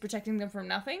 then she's protecting them from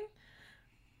nothing.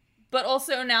 But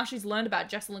also now she's learned about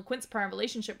Jessel and Quint's prior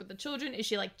relationship with the children. Is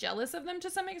she like jealous of them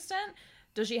to some extent?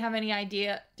 Does she have an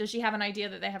idea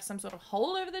that they have some sort of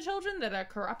hold over the children that are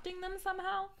corrupting them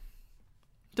somehow?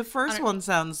 The first one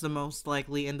sounds the most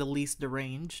likely and the least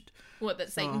deranged. What,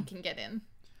 that Satan can get in?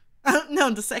 No,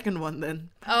 the second one then.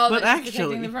 Oh, but actually, actually,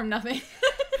 protecting them from nothing.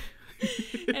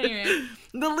 Anyway.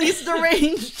 The least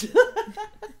deranged.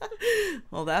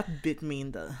 Well, that bit me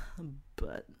in the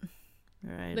butt.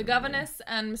 Right. The governess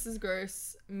and Mrs.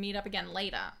 Gross meet up again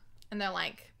later. And they're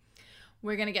like,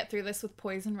 we're going to get through this with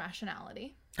poise and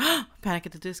rationality. Panic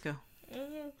at the Disco.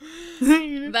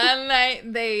 Then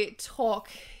they talk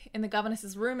in the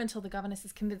governess's room until the governess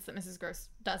is convinced that Mrs. Gross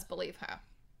does believe her.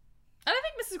 And I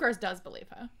think Mrs. Gross does believe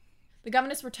her. The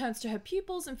governess returns to her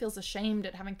pupils and feels ashamed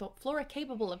at having thought Flora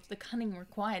capable of the cunning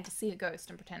required to see a ghost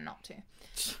and pretend not to.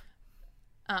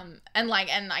 And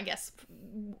I guess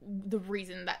the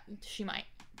reason that she might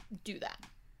do that,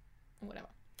 or whatever.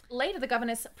 Later, the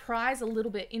governess pries a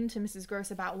little bit into Mrs.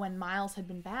 Gross about when Miles had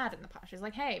been bad in the past. She's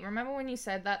like, hey, remember when you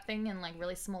said that thing in like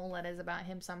really small letters about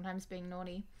him sometimes being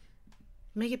naughty?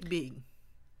 Make it big.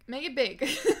 Make it big.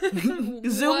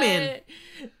 Zoom in.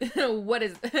 What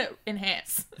is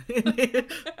enhance?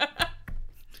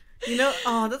 You know,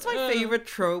 that's my favorite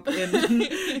trope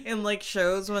in like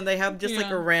shows when they have just like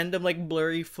a random like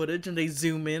blurry footage and they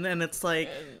zoom in and it's like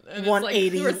and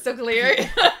 180. It's crystal clear.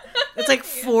 It's like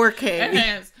 4K.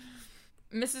 Enhance.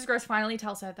 Mrs. Gross finally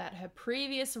tells her that her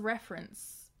previous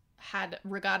reference had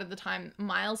regarded the time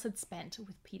Miles had spent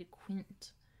with Peter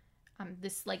Quint.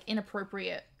 This like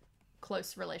inappropriate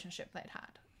close relationship they'd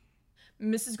had.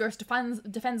 Mrs. Gross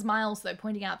defends Miles, though,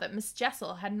 pointing out that Miss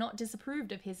Jessel had not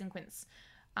disapproved of his and Quint's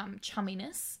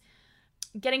chumminess.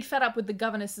 Getting fed up with the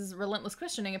governess's relentless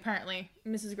questioning, apparently,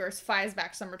 Mrs. Gross fires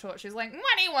back some retort. She's like,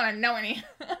 why do you want to know any?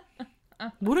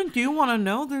 Wouldn't you want to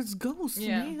know? There's ghosts,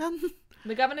 man.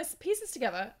 The governess pieces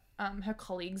together her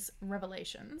colleague's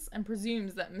revelations and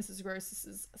presumes that Mrs.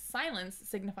 Gross's silence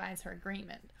signifies her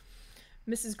agreement.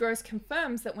 Mrs. Gross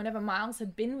confirms that whenever Miles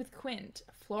had been with Quint,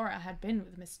 Flora had been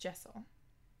with Miss Jessel.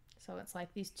 So it's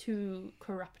like these two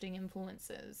corrupting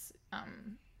influences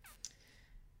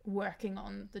working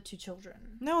on the two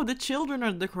children. No, the children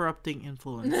are the corrupting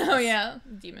influences. Oh, yeah.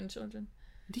 Demon children.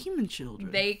 Demon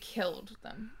children? They killed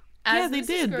them. Yeah, they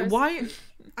did. Gross... Why?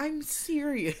 I'm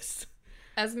serious.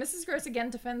 As Mrs. Gross again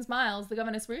defends Miles, the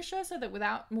governess reassures her that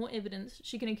without more evidence,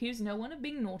 she can accuse no one of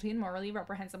being naughty and morally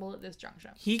reprehensible at this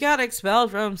juncture. He got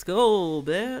expelled from school,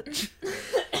 bitch.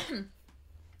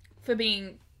 For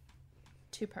being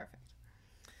too perfect.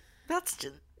 That's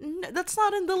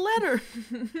not in the letter.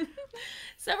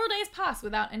 Several days pass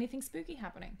without anything spooky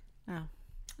happening. Oh.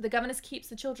 The governess keeps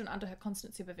the children under her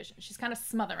constant supervision. She's kind of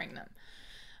smothering them.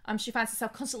 She finds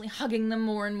herself constantly hugging them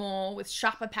more and more with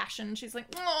sharper passion. She's like,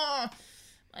 oh,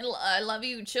 I love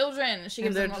you, children. She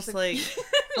gives and they're them just of...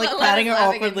 like patting her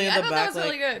awkwardly in the back. That was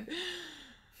really good.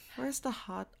 Where's the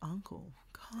hot uncle?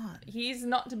 God. He's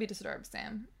not to be disturbed,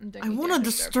 Sam. I want to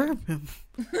disturb him.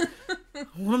 I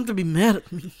want him to be mad at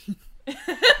me.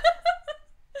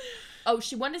 Oh,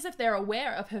 she wonders if they're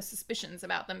aware of her suspicions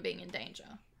about them being in danger.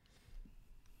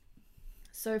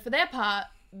 So for their part,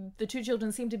 the two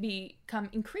children seem to become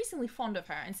increasingly fond of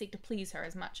her and seek to please her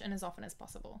as much and as often as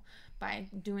possible by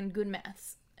doing good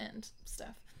maths and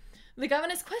stuff. The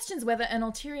governess questions whether an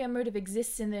ulterior motive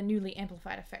exists in their newly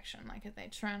amplified affection. Like, are they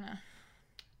trying to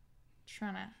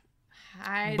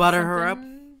hide butter something? her up?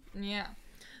 Yeah.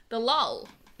 The lull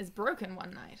is broken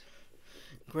one night.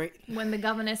 Great. When the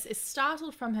governess is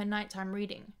startled from her nighttime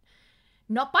reading.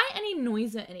 Not by any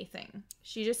noise or anything.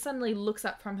 She just suddenly looks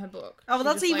up from her book. Oh,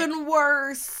 that's even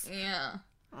worse. Yeah.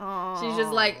 Aww. She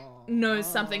just knows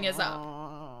something is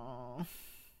up.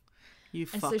 You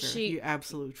fucker. So you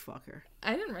absolute fucker.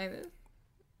 I didn't write this.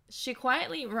 She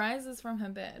quietly rises from her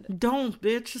bed. Don't,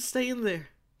 bitch. Just stay in there.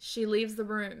 She leaves the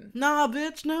room. Nah,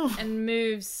 bitch, no. And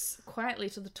moves quietly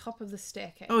to the top of the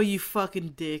staircase. Oh, you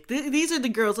fucking dick. These are the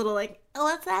girls that are like, oh,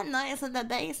 what's that noise in the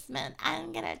basement?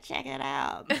 I'm gonna check it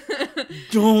out.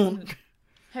 Don't.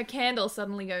 Her candle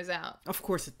suddenly goes out. Of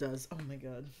course it does. Oh my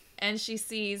god. And she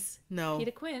sees Peter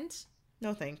Quint.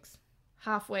 No thanks.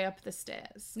 Halfway up the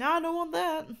stairs. No, I don't want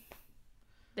that.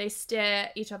 They stare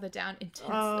each other down intensely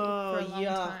for a long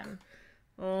time.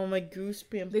 Oh, my goose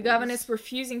pimples. The governess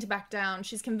refusing to back down.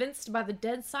 She's convinced by the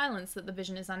dead silence that the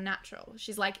vision is unnatural.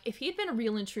 She's like, if he'd been a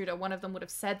real intruder, one of them would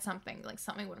have said something, like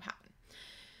something would have happened.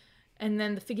 And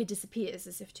then the figure disappears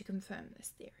as if to confirm this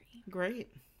theory.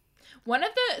 Great. One of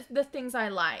the things I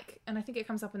like, and I think it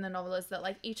comes up in the novel, is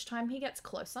that each time he gets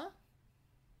closer.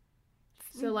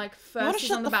 So first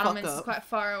he's on the battlements, he's quite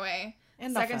far away.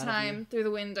 And second time through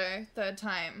the window, third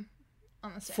time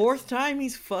on the stairs. Fourth time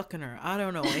he's fucking her. I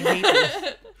don't know. I hate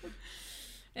this.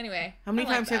 Anyway. How many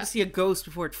times do you have to see a ghost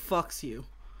before it fucks you?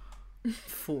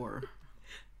 4.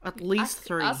 At least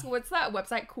 3. What's that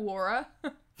website? Quora?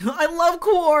 I love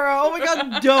Quora. Oh my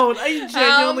god, don't. I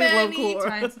genuinely love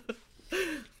Quora.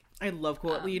 I love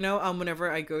Courtly.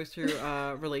 Whenever I go through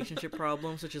relationship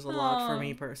problems, which is a lot for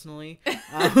me personally,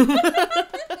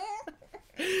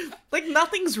 like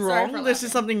nothing's wrong. There's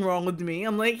just something wrong with me.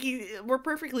 I'm like, we're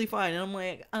perfectly fine. And I'm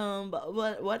like,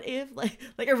 but what if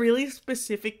like a really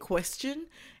specific question,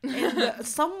 and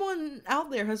someone out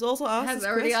there has also asked this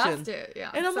question. Asked it, yeah.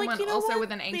 And I'm someone like, you know also what?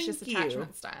 with an anxious Thank attachment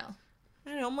you. style.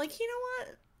 I know. I'm like, you know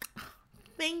what?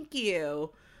 Thank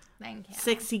you. Thank you.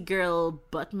 Sexy girl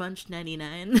butt munch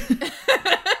 99.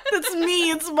 That's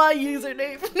me. It's my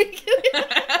username.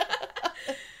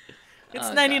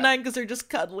 It's 99 because they're just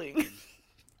cuddling. 99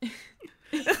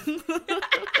 is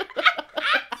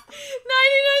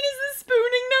the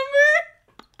spooning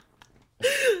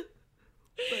number.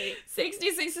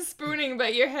 66 is spooning,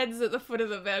 but your head's at the foot of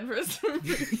the bed for some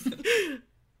reason.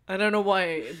 I don't know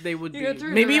why they would be.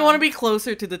 Maybe you want to be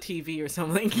closer to the TV or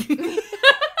something.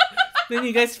 Then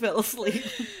you guys fell asleep.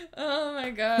 Oh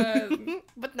my god.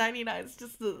 But 99 is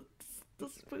just the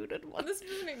spooning one. The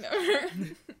spooning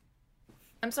number.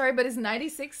 I'm sorry, but is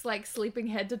 96 like sleeping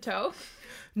head to toe?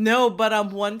 No,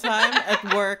 but one time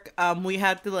at work, we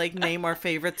had to like name our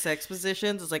favorite sex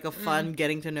positions. It's like a fun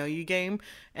getting to know you game,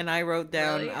 and I wrote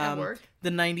down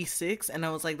the 96, and I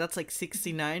was like, that's like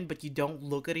 69, but you don't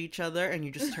look at each other and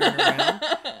you just turn around.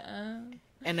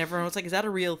 And everyone was like, is that a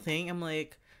real thing? I'm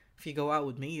like, if you go out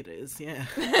with me, it is, yeah.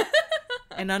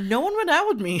 And no one went out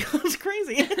with me. It was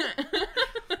crazy.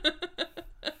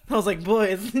 I was like,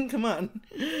 boys, come on.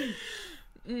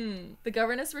 The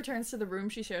governess returns to the room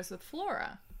she shares with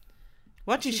Flora.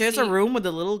 What? She shares a room with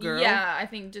the little girl? Yeah, I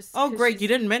think just... Oh, great. You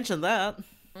didn't mention that.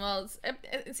 Well,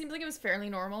 it seems like it was fairly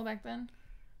normal back then.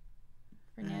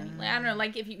 For nanny. Like, I don't know,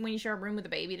 like when you share a room with a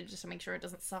baby to make sure it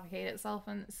doesn't suffocate itself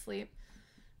in sleep.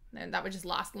 Then that would just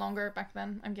last longer back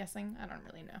then, I'm guessing. I don't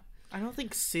really know. I don't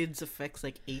think SIDS affects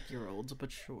like 8-year-olds,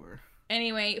 but sure.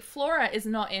 Anyway, Flora is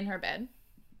not in her bed.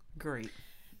 Great.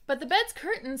 But the bed's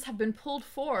curtains have been pulled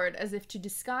forward as if to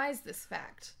disguise this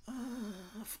fact.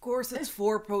 Of course, it's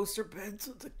 4-poster beds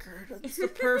with the curtains. The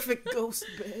perfect ghost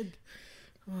bed.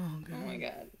 Oh, God. Oh, my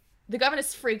God. The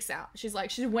governess freaks out. She's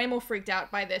way more freaked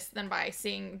out by this than by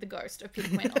seeing the ghost of Peter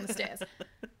Quinn on the stairs.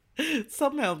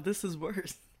 Somehow, this is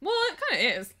worse. Well, it kind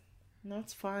of is.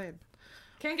 That's fine.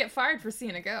 Can't get fired for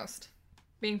seeing a ghost.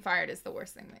 Being fired is the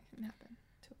worst thing that can happen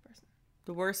to a person.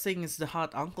 The worst thing is the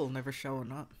hot uncle never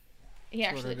showing up. He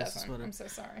actually doesn't. I'm so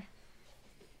sorry.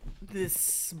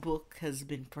 This book has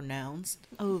been pronounced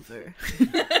over.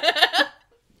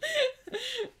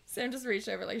 Sam just reached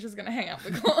over like she's going to hang up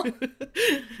the call.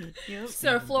 Yep.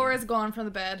 So Flora's gone from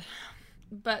the bed.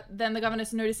 But then the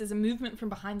governess notices a movement from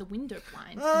behind the window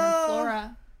blind. And then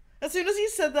Flora... As soon as he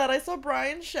said that, I saw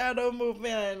Brian's shadow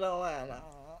movement.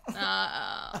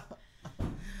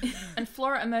 And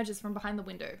Flora emerges from behind the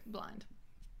window blind.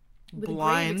 With a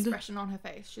grave expression on her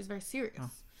face. She's very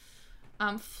serious.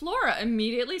 Flora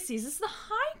immediately seizes the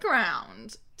high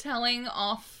ground, telling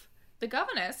off the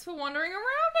governess for wandering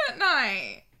around at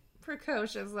night.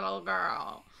 Precocious little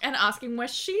girl. And asking where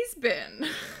she's been.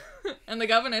 And the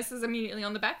governess is immediately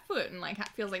on the back foot and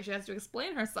feels like she has to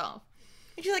explain herself.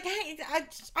 And she's like, hey,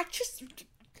 I just...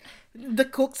 The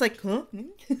cook's like, huh?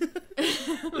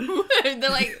 They're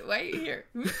like, why are you here?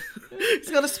 He's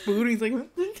got a spoon. He's like,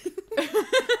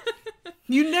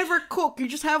 you never cook. You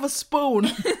just have a spoon.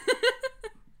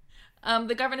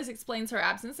 The governess explains her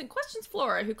absence and questions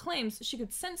Flora, who claims she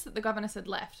could sense that the governess had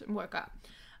left and woke up.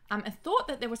 And thought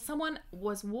that there was someone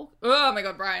Oh my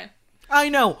God, Brian. I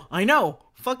know.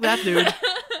 Fuck that dude.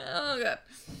 Oh God.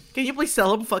 Can you please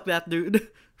tell him fuck that dude?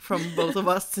 From both of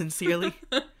us, sincerely.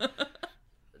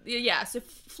 Yeah, so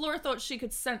Flora thought she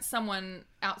could sense someone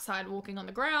outside walking on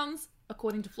the grounds.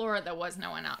 According to Flora, there was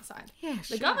no one outside. Yeah,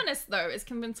 The governess, though, is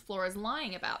convinced Flora's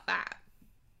lying about that.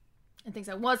 And thinks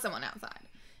there was someone outside.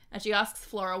 And she asks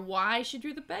Flora why she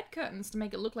drew the bed curtains to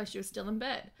make it look like she was still in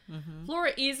bed. Mm-hmm.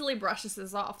 Flora easily brushes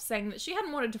this off, saying that she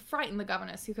hadn't wanted to frighten the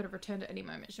governess, who could have returned at any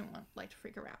moment. She didn't want to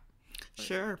freak her out.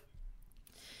 Sure.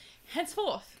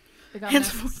 Henceforth, the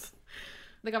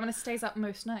governess stays up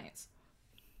most nights.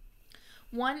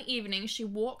 One evening, she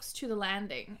walks to the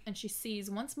landing and she sees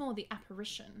once more the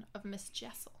apparition of Miss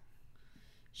Jessel.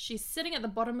 She's sitting at the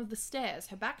bottom of the stairs,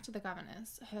 her back to the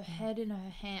governess, her head in her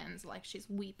hands like she's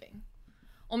weeping.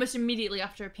 Almost immediately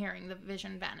after appearing, the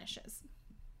vision vanishes.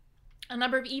 A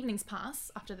number of evenings pass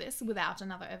after this without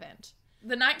another event.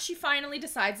 The night she finally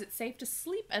decides it's safe to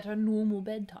sleep at her normal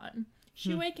bedtime,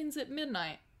 she awakens at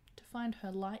midnight to find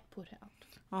her light put out.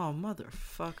 Oh,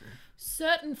 motherfucker.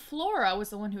 Certain Flora was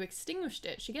the one who extinguished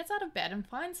it. She gets out of bed and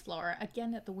finds Flora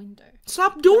again at the window.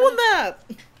 Stop doing that!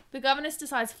 The governess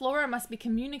decides Flora must be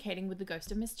communicating with the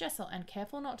ghost of Miss Jessel and,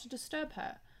 careful not to disturb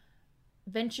her,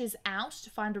 ventures out to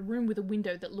find a room with a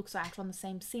window that looks out on the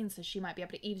same scene so she might be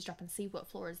able to eavesdrop and see what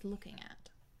Flora is looking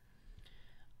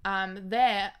at.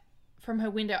 There, from her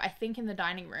window, I think in the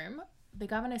dining room, the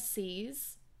governess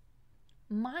sees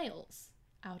Miles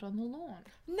out on the lawn.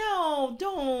 No,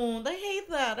 don't. I hate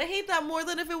that. I hate that more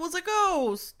than if it was a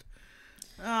ghost.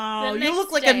 Oh, you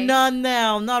look like a nun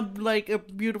now, not like a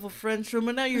beautiful French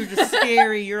woman. Now you're just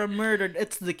scary. You're a murdered.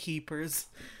 It's the keepers.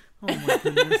 Oh my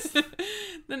goodness.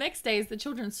 The next day, the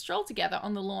children stroll together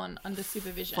on the lawn under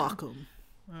supervision. Fuck them.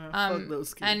 Fuck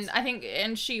those kids. And I think,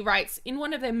 and she writes in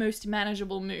one of their most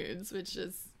manageable moods, which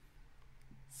is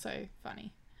so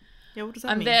funny. Yeah, what does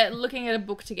that mean? They're looking at a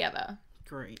book together.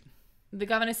 Great. The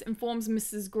governess informs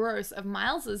Mrs. Gross of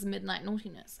Miles's midnight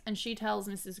naughtiness, and she tells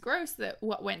Mrs. Gross that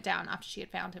what went down after she had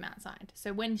found him outside.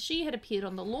 So when she had appeared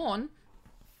on the lawn,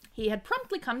 he had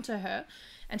promptly come to her,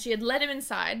 and she had led him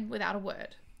inside without a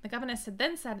word. The governess had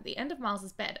then sat at the end of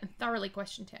Miles's bed and thoroughly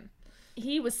questioned him.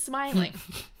 He was smiling.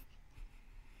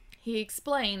 He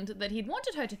explained that he'd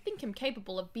wanted her to think him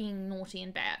capable of being naughty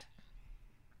and bad.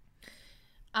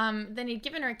 Then he'd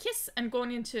given her a kiss and gone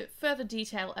into further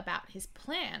detail about his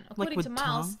plan. According to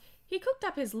Miles, he cooked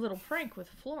up his little prank with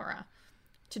Flora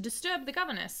to disturb the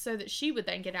governess so that she would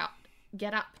then get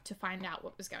up to find out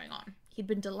what was going on. He'd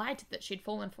been delighted that she'd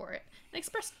fallen for it and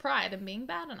expressed pride in being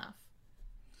bad enough.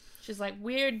 She's like,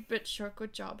 weird, but sure,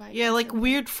 good job. Yeah, like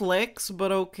weird flex,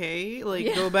 but okay.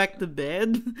 Like, go back to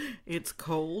bed. It's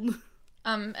cold.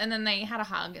 And then they had a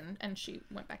hug and she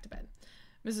went back to bed.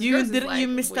 You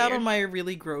missed out on my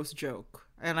really gross joke,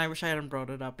 and I wish I hadn't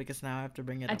brought it up because now I have to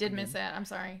bring it up. I did miss it. I'm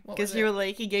sorry. Because you were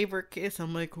like, he gave her a kiss.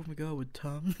 I'm like, oh my god, with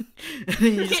tongue, and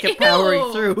then you just kept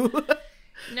powering through.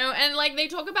 No, and like they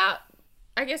talk about,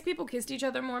 I guess people kissed each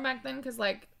other more back then because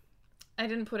like I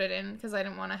didn't put it in because I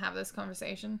didn't want to have this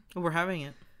conversation. We're having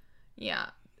it. Yeah,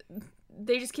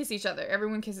 they just kiss each other.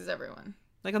 Everyone kisses everyone.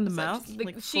 Like on the mouth.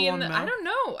 Like she and the mouth?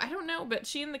 I don't know, but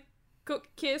she and the cook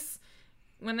kiss.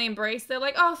 When they embrace, they're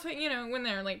like, oh, you know, when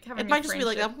they're like having. It might just be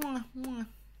like a mwah, mwah.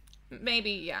 Maybe,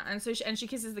 yeah. And so she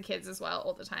kisses the kids as well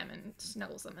all the time and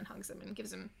snuggles them and hugs them and gives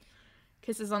them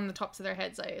kisses on the tops of their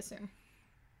heads, I assume.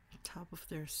 Top of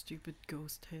their stupid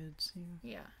ghost heads.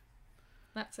 Yeah.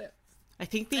 That's it. I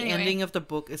think the ending of the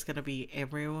book is gonna be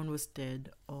everyone was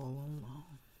dead all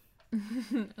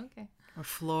along. Okay. Or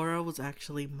Flora was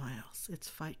actually Miles. It's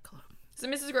Fight Club. So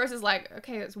Mrs. Gross is like,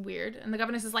 okay, that's weird. And the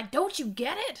governess is like, don't you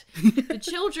get it? The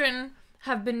children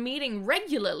have been meeting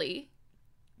regularly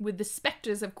with the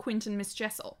specters of Quentin Miss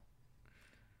Jessel.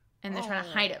 And they're trying to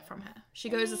hide it from her. She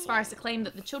goes as far as to claim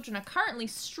that the children are currently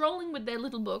strolling with their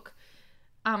little book.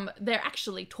 They're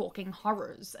actually talking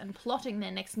horrors and plotting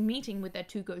their next meeting with their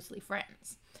two ghostly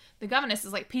friends. The governess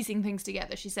is like piecing things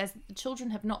together. She says that the children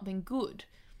have not been good,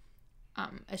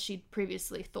 as she'd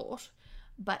previously thought,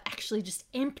 but actually just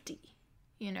empty.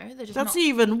 You know, they're just That's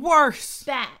even worse.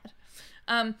 Bad.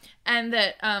 And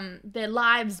that their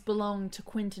lives belong to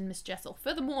Quentin Miss Jessel.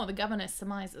 Furthermore, the governess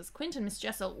surmises Quentin Miss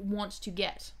Jessel wants to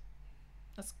get,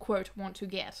 that's quote, want to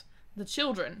get the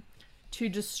children to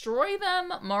destroy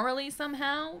them morally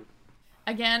somehow.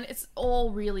 Again, it's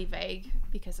all really vague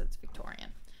because it's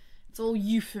Victorian. It's all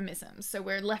euphemisms, so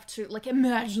we're left to like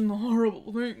imagine the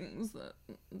horrible things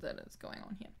that is going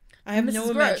on here. I have no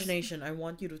imagination. I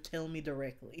want you to tell me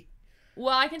directly.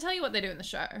 Well, I can tell you what they do in the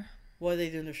show. What do they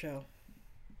do in the show?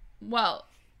 Well,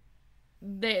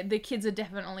 the kids are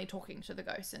definitely talking to the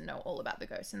ghosts and know all about the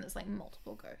ghosts, and there's like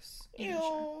multiple ghosts in the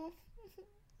show.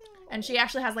 And she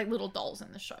actually has like little dolls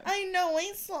in the show. I know,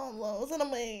 I saw those, and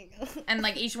I'm like... and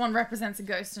like each one represents a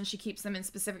ghost, and she keeps them in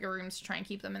specific rooms to try and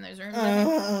keep them in those rooms.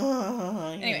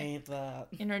 I hate that.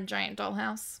 In her giant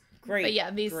dollhouse. Great. But yeah,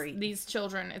 these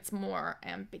children, it's more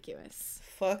ambiguous.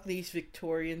 Fuck these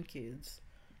Victorian kids.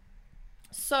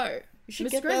 So,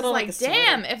 Miss Gross is like,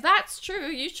 damn, if that's true,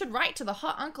 you should write to the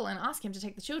hot uncle and ask him to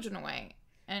take the children away.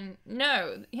 And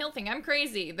no, he'll think I'm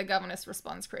crazy. The governess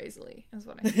responds crazily, is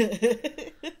what I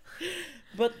think.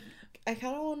 But I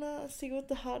kind of want to see what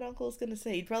the hot uncle is going to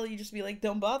say. He'd probably just be like,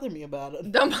 don't bother me about it.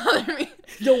 Don't bother me.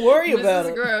 Don't worry about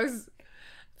it. Mrs. Gross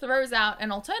throws out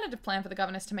an alternative plan for the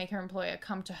governess to make her employer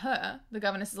come to her. The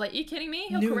governess is like, you kidding me?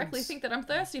 He'll correctly think that I'm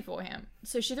thirsty for him.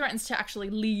 So she threatens to actually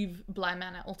leave Bly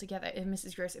Manor altogether if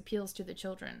Mrs. Gross appeals to the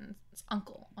children's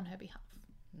uncle on her behalf.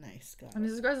 Nice guy. And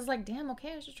Mrs. Gross is like, damn,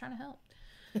 okay, I was just trying to help.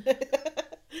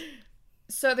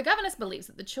 So the governess believes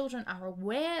that the children are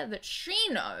aware that she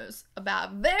knows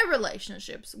about their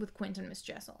relationships with Quentin Miss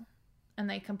Jessel. And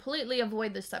they completely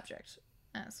avoid the subject,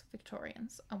 as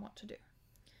Victorians are wont to do.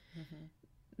 Mm-hmm.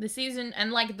 The season,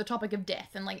 and like the topic of death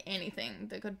and like anything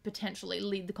that could potentially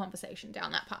lead the conversation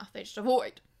down that path, they just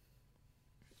avoid.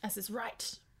 as is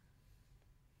right.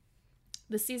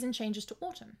 The season changes to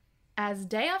autumn. As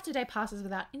day after day passes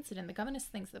without incident, the governess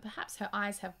thinks that perhaps her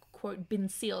eyes have, quote, been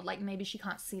sealed, like maybe she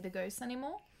can't see the ghosts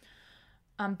anymore.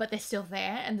 But they're still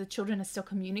there, and the children are still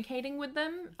communicating with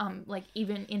them, like,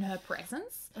 even in her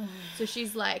presence. So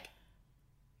she's like,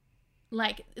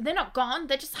 they're not gone,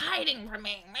 they're just hiding from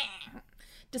me.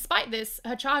 Despite this,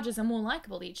 her charges are more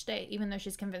likable each day, even though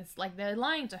she's convinced, like, they're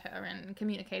lying to her and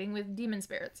communicating with demon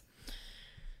spirits.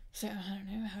 So, I don't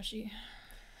know how she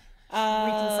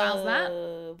reconciles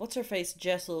that. What's her face?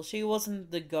 Jessel. She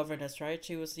wasn't the governess, right?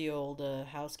 She was the old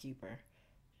housekeeper.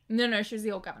 No, she was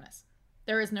the old governess.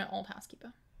 There is no old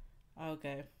housekeeper.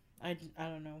 Okay. I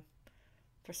don't know.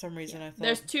 For some reason, I thought...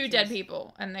 There's two dead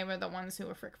people, and they were the ones who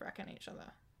were frick-fracking each other.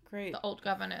 Great. The old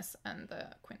governess and the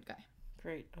Quint guy.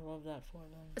 Great. I love that for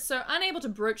them. So, unable to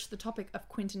broach the topic of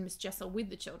Quint and Miss Jessel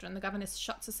with the children, the governess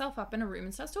shuts herself up in a room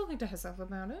and starts talking to herself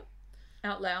about it.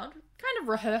 Out loud. Kind of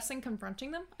rehearsing,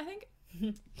 confronting them, I think.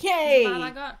 Yay! That's all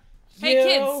I got. Hey,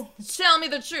 kids, tell me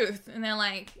the truth. And they're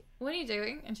like, what are you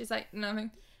doing? And she's like, nothing.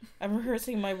 I'm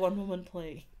rehearsing my one-woman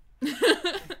play.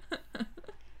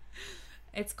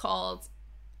 It's called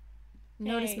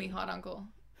Notice Me, Hot Uncle.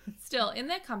 Still, in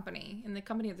their company, in the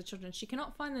company of the children, she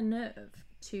cannot find the nerve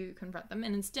to confront them,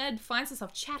 and instead finds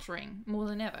herself chattering more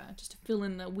than ever, just to fill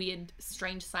in the weird,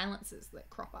 strange silences that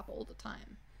crop up all the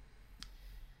time.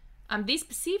 These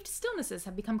perceived stillnesses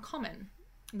have become common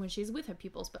when she's with her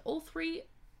pupils, but all three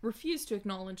refuse to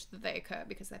acknowledge that they occur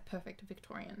because they're perfect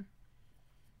Victorian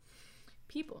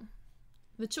people.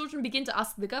 The children begin to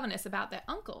ask the governess about their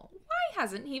uncle. Why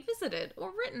hasn't he visited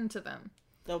or written to them?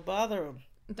 Don't bother him.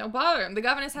 Don't bother him. The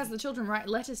governess has the children write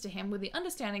letters to him with the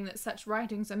understanding that such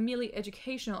writings are merely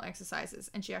educational exercises,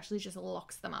 and she actually just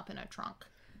locks them up in her trunk.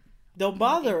 Don't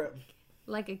bother him.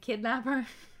 Like a kidnapper.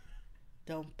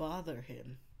 Don't bother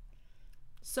him.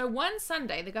 So one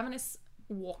Sunday, the governess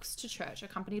walks to church,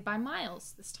 accompanied by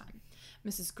Miles this time.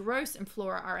 Mrs. Gross and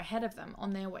Flora are ahead of them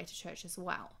on their way to church as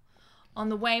well. On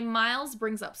the way, Miles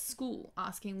brings up school,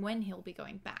 asking when he'll be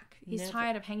going back. He's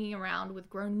tired of hanging around with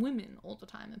grown women all the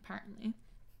time, apparently.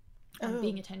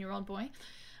 Being a 10-year-old boy.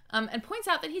 And points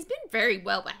out that he's been very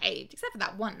well behaved, except for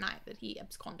that one night that he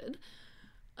absconded.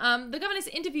 The governess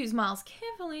interviews Miles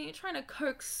carefully, trying to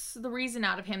coax the reason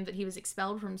out of him that he was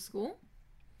expelled from school.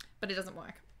 But it doesn't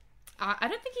work. I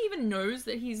don't think he even knows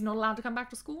that he's not allowed to come back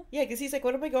to school. Yeah, because he's like,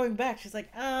 when am I going back? She's like,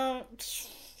 and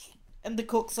the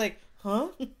cook's like, huh?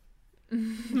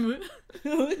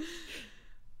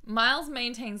 Miles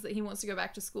maintains that he wants to go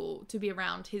back to school to be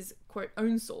around his, quote,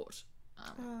 own sort.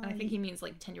 And I think he means,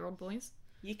 like, 10-year-old boys.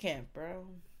 You can't, bro.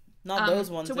 Not those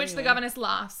ones, to which the governess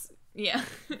laughs. Yeah.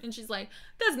 And she's like,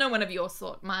 there's no one of your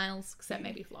sort, Miles, except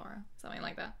maybe Flora. Something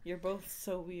like that. You're both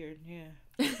so weird, yeah.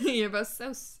 You're both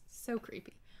so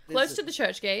creepy. Close to the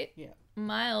church gate,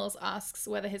 Miles asks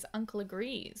whether his uncle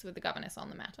agrees with the governess on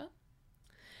the matter.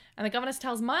 And the governess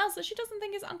tells Miles that she doesn't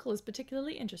think his uncle is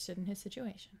particularly interested in his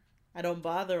situation. I don't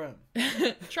bother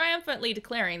him. Triumphantly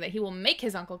declaring that he will make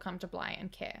his uncle come to Bly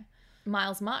and care.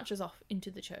 Miles marches off into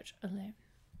the church alone.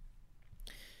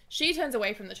 She turns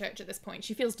away from the church at this point.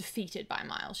 She feels defeated by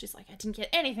Miles. She's like, I didn't get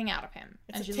anything out of him.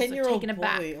 It's a 10-year-old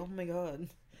boy. Oh my god.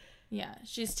 Yeah,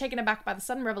 she's taken aback by the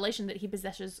sudden revelation that he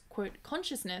possesses, quote,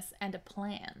 consciousness and a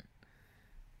plan.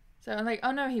 So I'm like,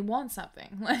 oh no, he wants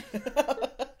something. Like,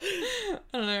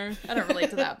 I don't know. I don't relate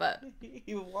to that, but...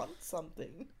 He wants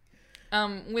something.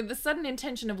 With the sudden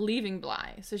intention of leaving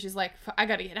Bly. So she's like, I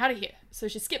gotta get out of here. So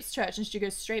she skips church and she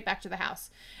goes straight back to the house.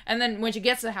 And then when she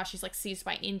gets to the house, she's like seized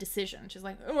by indecision. She's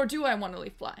like, or do I want to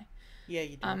leave Bly? Yeah,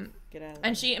 you do. Get out of there.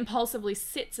 And she impulsively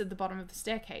sits at the bottom of the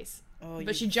staircase.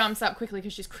 But she jumps up quickly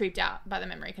because she's creeped out by the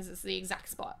memory, because it's the exact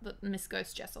spot that Miss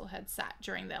Ghost Jessel had sat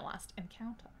during their last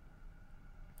encounter.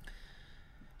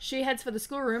 She heads for the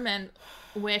schoolroom, and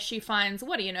where she finds,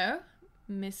 what do you know,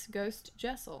 Miss Ghost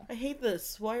Jessel. I hate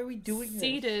this. Why are we doing this?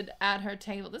 Seated at her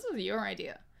table. This was your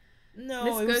idea. No,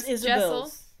 Miss it was Ghost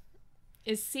Isabel's. Jessel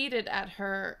is seated at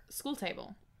her school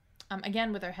table,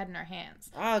 again with her head in her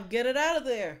hands. Get it out of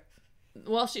there.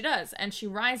 Well, she does, and she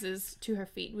rises to her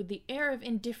feet with the air of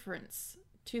indifference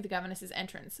to the governess's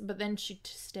entrance, but then she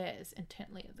stares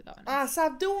intently at the governess.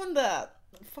 Stop doing that.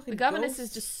 Fucking the governess ghost.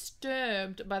 is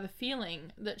disturbed by the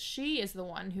feeling that she is the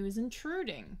one who is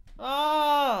intruding.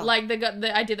 Like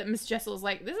the idea that Miss Jessel is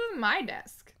like, this is my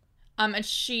desk. And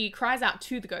she cries out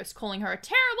to the ghost, calling her a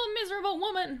terrible, miserable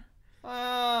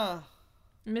woman.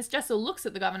 Miss Jessel looks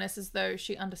at the governess as though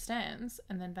she understands,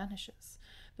 and then vanishes.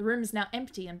 The room is now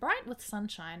empty and bright with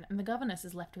sunshine, and the governess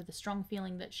is left with a strong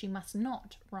feeling that she must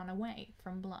not run away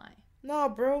from Bly. Nah,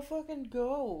 bro, fucking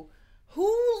go.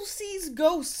 Who sees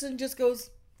ghosts and just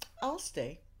goes, I'll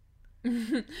stay.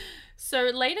 So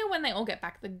later when they all get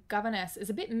back, the governess is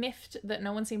a bit miffed that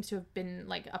no one seems to have been,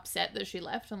 like, upset that she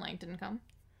left and, like, didn't come.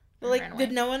 Like,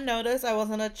 did no one notice I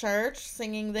wasn't at church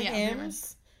singing the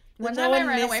hymns? One time I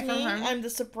ran away from home. I'm the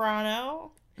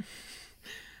soprano.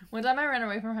 One time I ran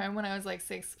away from home when I was, like,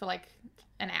 6 for, like,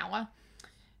 an hour.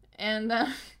 And,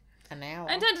 an hour?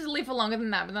 I intended to leave for longer than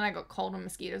that, but then I got cold and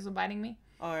mosquitoes were biting me.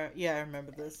 Oh, yeah, I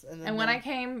remember this. And when I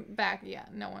came back,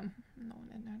 no one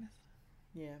had noticed.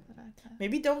 Yeah.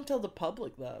 Maybe don't tell the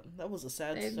public that. That was a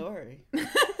sad story.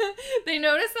 They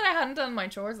noticed that I hadn't done my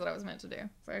chores that I was meant to do.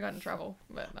 So I got in trouble.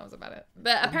 But that was about it.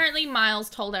 But apparently Miles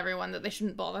told everyone that they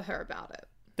shouldn't bother her about it.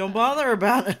 Don't bother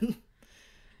about it.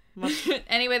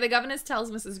 Anyway, the governess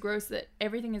tells Mrs. Gross that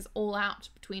everything is all out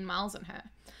between Miles and her.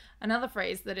 Another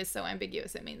phrase that is so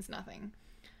ambiguous it means nothing.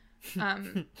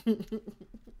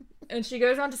 And she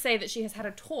goes on to say that she has had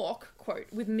a talk, quote,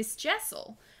 with Miss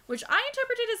Jessel, which I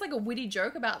interpreted as like a witty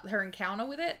joke about her encounter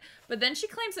with it. But then she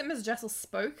claims that Miss Jessel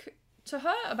spoke to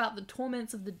her about the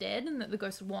torments of the dead and that the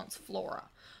ghost wants Flora.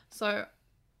 So,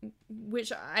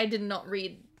 which I did not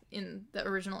read in the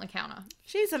original encounter.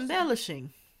 She's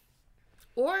embellishing.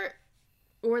 Or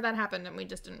that happened and we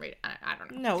just didn't read it. I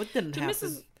don't know. No, it didn't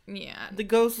happen. Yeah. The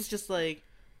ghost was just like,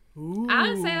 ooh. I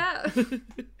didn't say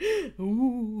that.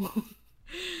 Ooh.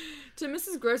 To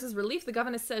Mrs. Gross's relief, the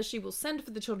governess says she will send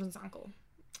for the children's uncle.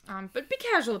 But be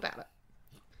casual about it.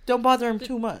 Don't bother him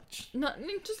too much. No,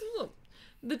 just look.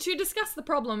 The two discuss the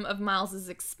problem of Miles's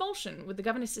expulsion, with the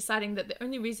governess deciding that the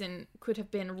only reason could have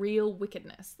been real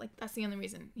wickedness. Like, that's the only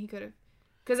reason he could have.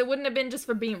 Because it wouldn't have been just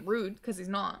for being rude, because he's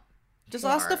not. Just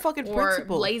ask the fucking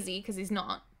principal. Or lazy, because he's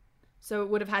not. So it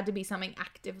would have had to be something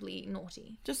actively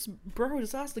naughty. Just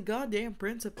ask the goddamn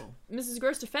principal. Mrs.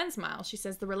 Gross defends Miles. She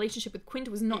says the relationship with Quint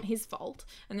was not his fault,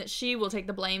 and that she will take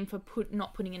the blame for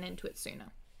not putting an end to it sooner.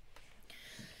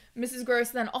 Mrs. Gross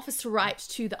then offers to write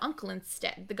to the uncle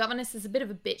instead. The governess is a bit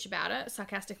of a bitch about it,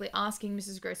 sarcastically asking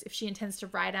Mrs. Gross if she intends to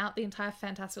write out the entire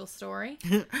fantastical story.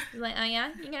 She's like, oh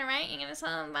yeah? You gonna write? You gonna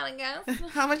tell him about a ghost?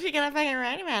 How much you gonna fucking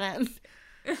write about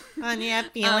it? And you have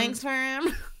feelings for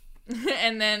him?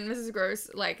 And then Mrs. Gross,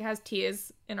 like, has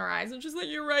tears in her eyes, and she's like,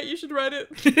 you're right, you should write it.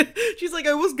 She's like,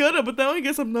 I was gonna, but now I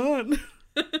guess I'm not.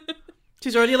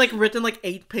 She's already, like, written, like,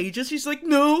 8 pages. She's like,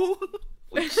 no.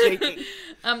 Like, shaking.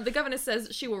 The governess says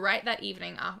she will write that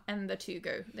evening, and the two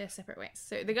go their separate ways.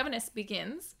 So the governess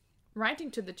begins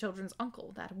writing to the children's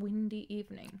uncle that windy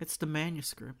evening. It's the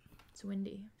manuscript. It's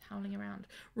windy, howling around.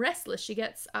 Restless, she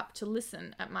gets up to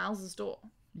listen at Miles's door.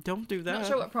 Don't do that. Not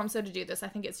sure what prompts her to do this. I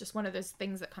think it's just one of those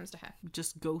things that comes to her.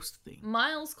 Just ghost thing.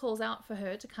 Miles calls out for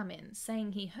her to come in,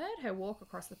 saying he heard her walk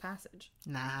across the passage.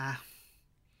 Nah.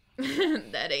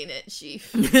 That ain't it,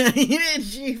 Chief. Ain't it,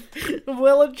 Chief?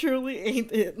 Well, it truly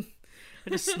ain't it.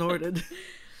 I just snorted.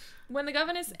 When the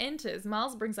governess enters,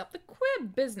 Miles brings up the queer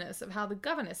business of how the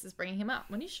governess is bringing him up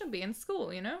when he should be in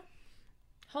school, you know?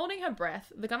 Holding her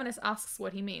breath, the governess asks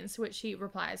what he means, to which he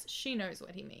replies, she knows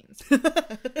what he means.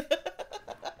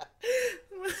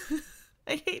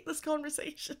 I hate this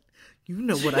conversation. You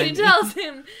know what I mean. She tells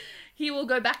him he will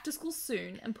go back to school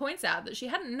soon and points out that she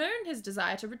hadn't known his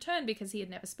desire to return because he had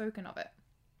never spoken of it.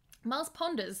 Miles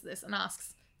ponders this and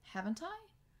asks, haven't I?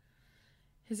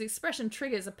 His expression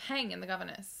triggers a pang in the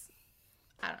governess.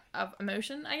 Of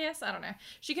emotion, I guess? I don't know.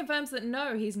 She confirms that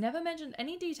no, he's never mentioned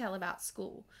any detail about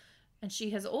school, and she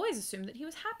has always assumed that he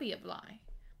was happy at Bly.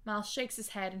 Miles shakes his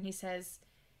head and he says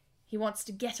he wants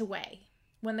to get away.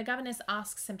 When the governess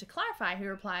asks him to clarify, he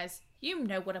replies, you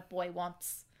know what a boy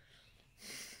wants.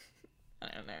 I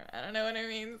don't know what it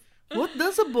means. What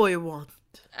does a boy want?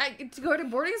 To go to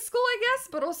boarding school, I guess,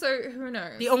 but also, who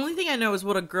knows? The only thing I know is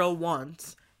what a girl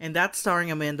wants, and that's starring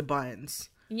Amanda Bynes.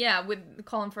 Yeah, with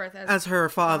Colin Firth as her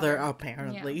father,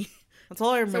 apparently. Yeah. That's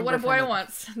all I remember. So what a boy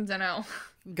wants, don't know.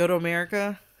 Go to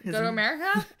America. Go to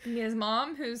America? His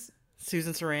mom, who's...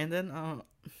 Susan Sarandon.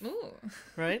 Oh. Ooh.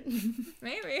 Right?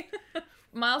 Maybe.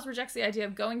 Miles rejects the idea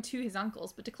of going to his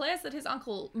uncle's, but declares that his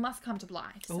uncle must come to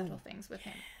Bly to settle things with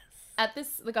him. At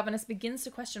this, the governess begins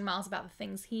to question Miles about the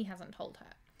things he hasn't told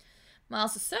her.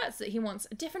 Miles asserts that he wants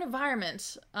a different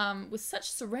environment with such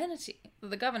serenity that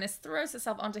the governess throws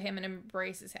herself onto him and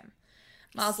embraces him.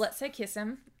 Miles lets her kiss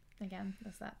him. Again,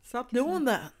 there's that. Stop doing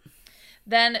that.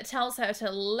 Then tells her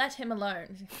to let him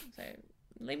alone. So,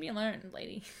 leave me alone,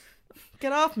 lady.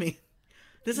 Get off me.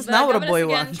 This is not what a boy wants. The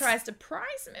governess again tries to pry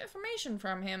some information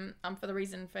from him for the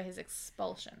reason for his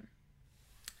expulsion.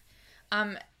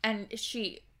 And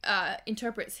she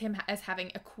interprets him as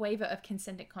having a quaver of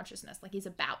consenting consciousness, like he's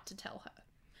about to tell her.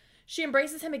 She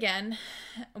embraces him again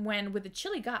when, with a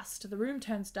chilly gust, the room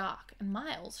turns dark and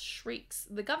Miles shrieks.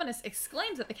 The governess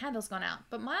exclaims that the candle's gone out,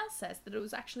 but Miles says that it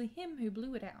was actually him who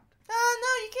blew it out. Oh, no,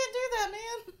 you can't do that,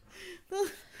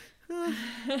 man.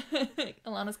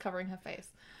 Alana's covering her face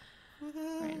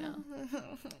right now.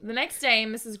 The next day,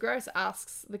 Mrs. Gross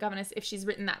asks the governess if she's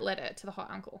written that letter to the hot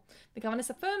uncle. The governess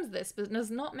affirms this, but does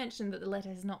not mention that the letter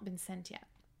has not been sent yet.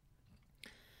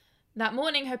 That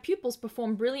morning, her pupils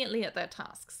perform brilliantly at their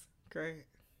tasks. Great.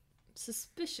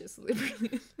 Suspiciously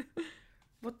brilliant.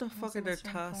 What the fuck are their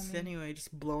tasks anyway?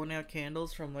 Just blowing out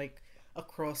candles from, like,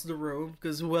 across the room?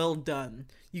 Because well done,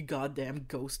 you goddamn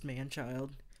ghost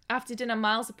man-child. After dinner,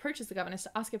 Miles approaches the governess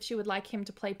to ask if she would like him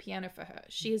to play piano for her.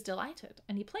 She is delighted,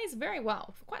 and he plays very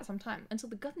well for quite some time, until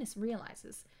the governess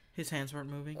realizes... his hands weren't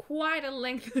moving? Quite a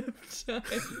length of time.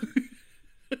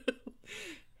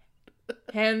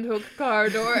 Hand hook, car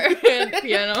door, and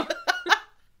piano.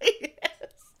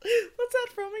 What's that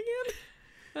from again?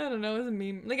 I don't know. It's a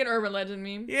meme. Like an urban legend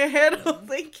meme. Yeah, hand hook,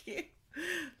 thank you.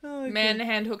 Oh, man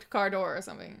hand hooked car door or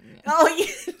something. Yeah. Oh, yeah.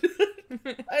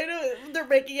 I know. They're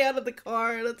breaking out of the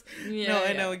car.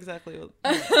 I know exactly what.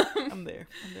 I'm there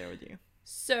with you.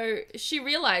 So she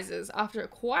realizes after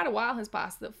quite a while has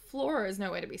passed that Flora is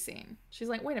nowhere to be seen. She's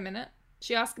like, wait a minute.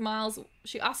 She asks Miles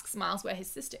where his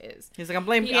sister is. He's like, I'm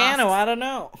playing piano. I don't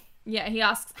know. Yeah, he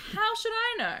asks, how should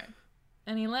I know?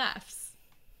 And he laughs.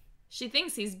 She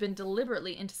thinks he's been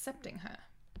deliberately intercepting her.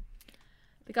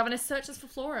 The governess searches for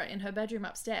Flora in her bedroom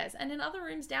upstairs and in other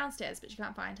rooms downstairs, but she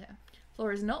can't find her.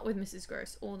 Flora is not with Mrs.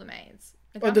 Gross or the maids.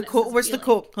 The cook? Where's the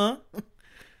cook? Huh?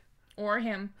 Or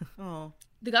him. Oh.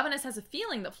 The governess has a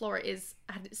feeling that Flora is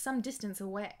at some distance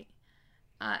away,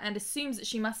 and assumes that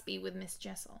she must be with Miss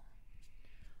Jessel.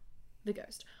 The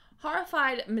ghost.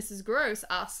 Horrified, Mrs. Gross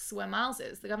asks where Miles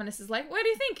is. The governess is like, where do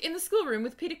you think? In the schoolroom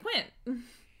with Peter Quint.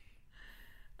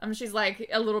 She's like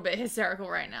a little bit hysterical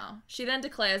right now. She then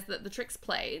declares that the trick's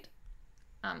played,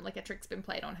 like a trick's been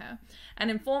played on her,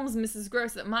 and informs Mrs.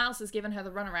 Gross that Miles has given her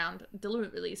the runaround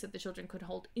deliberately so the children could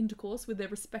hold intercourse with their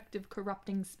respective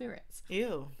corrupting spirits.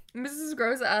 Ew. Mrs.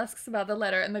 Gross asks about the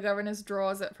letter, and the governess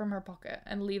draws it from her pocket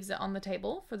and leaves it on the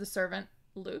table for the servant,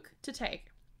 Luke, to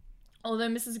take. Although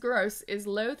Mrs. Gross is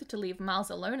loath to leave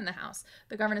Miles alone in the house,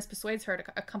 the governess persuades her to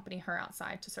accompany her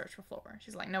outside to search for Flora.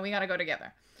 She's like, no, we gotta go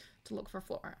together to look for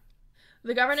Flora.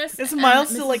 The governess... Is Miles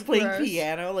still, like, playing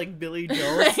piano, like Billy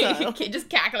Joel style? Just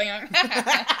cackling. Or,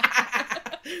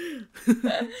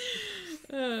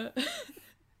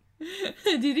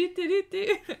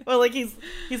 like, he's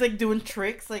like, doing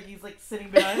tricks. Like, he's, like, sitting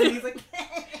behind and he's like...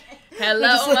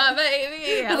 Hello, my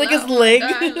baby. Hello, like, his leg.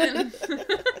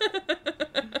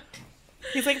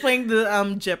 He's, like, playing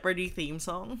the Jeopardy theme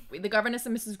song. The governess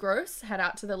and Mrs. Gross head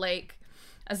out to the lake,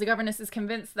 as the governess is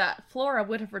convinced that Flora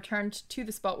would have returned to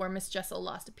the spot where Miss Jessel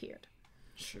last appeared.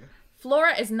 Sure.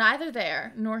 Flora is neither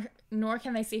there, nor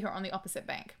can they see her on the opposite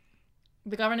bank.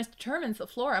 The governess determines that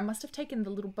Flora must have taken the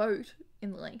little boat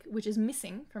in the lake, which is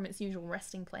missing from its usual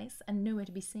resting place and nowhere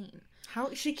to be seen.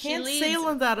 How? She can't sail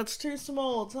on that. It's too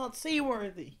small. It's not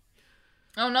seaworthy.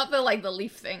 Oh, not the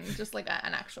leaf thing. Just like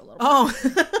an actual little boat.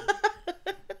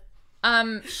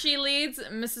 Oh. She leads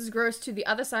Mrs. Gross to the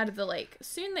other side of the lake.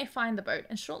 Soon they find the boat,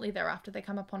 and shortly thereafter they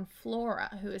come upon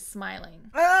Flora, who is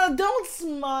smiling. Don't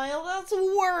smile. That's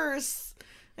worse.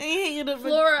 I hate it.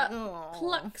 Flora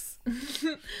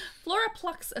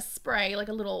plucks a spray, like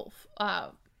a little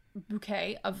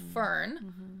bouquet of fern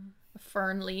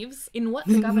leaves, in what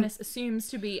the governess assumes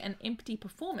to be an empty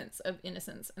performance of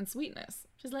innocence and sweetness.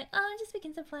 She's like, oh, I'm just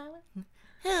picking some flowers.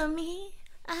 Help me,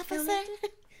 officer.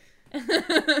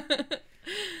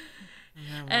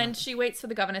 And she waits for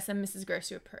the governess and Mrs. Gross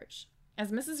to approach.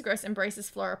 As Mrs. Gross embraces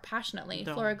Flora passionately,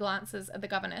 Flora glances at the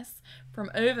governess from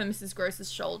over Mrs.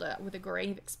 Gross's shoulder with a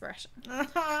grave expression.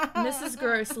 Mrs.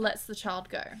 Gross lets the child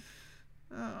go.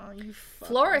 Oh, you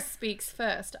Flora speaks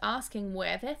first, asking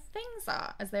where their things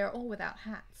are, as they are all without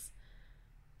hats.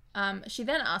 She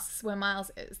then asks where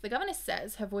Miles is. The governess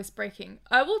says, her voice breaking,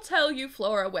 I will tell you,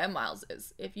 Flora, where Miles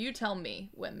is, if you tell me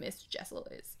where Miss Jessel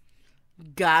is.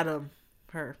 Got him.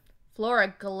 Her.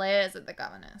 Flora glares at the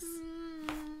governess.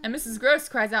 And Mrs. Gross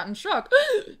cries out in shock.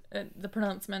 The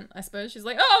pronouncement, I suppose. She's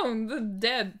like, oh, the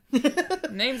dead.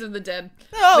 Names of the dead.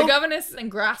 Oh. The governess and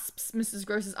grasps Mrs.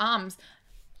 Gross's arm.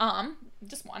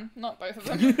 Just one, not both of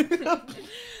them.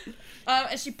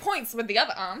 And she points with the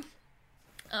other arm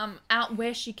out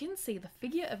where she can see the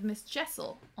figure of Miss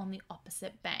Jessel on the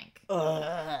opposite bank.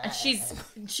 And she's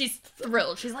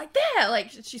thrilled. She's like, there!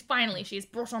 Like, she's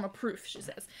brought on a proof, she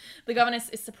says. The governess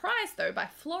is surprised, though, by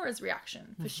Flora's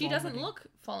reaction, for she doesn't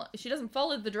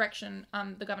follow the direction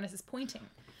the governess is pointing.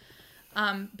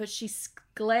 But she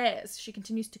glares. She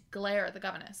continues to glare at the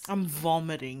governess. I'm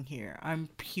vomiting here. I'm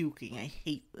puking. I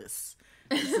hate this.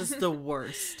 This is the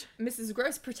worst. Mrs.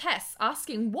 Gross protests,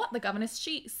 asking what the governess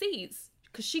sees,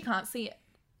 because she can't see it.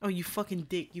 Oh, you fucking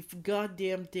dick. You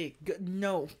goddamn dick.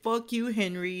 No. Fuck you,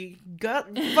 Henry.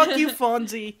 Fuck you,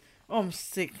 Fonzie. Oh, I'm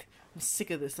sick. I'm sick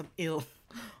of this. I'm ill.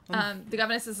 The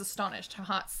governess is astonished. Her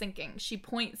heart's sinking. She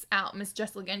points out Miss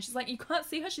Jessel again. She's like, you can't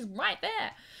see her. She's right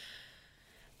there.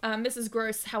 Mrs.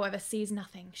 Gross, however, sees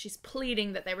nothing. She's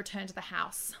pleading that they return to the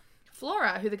house.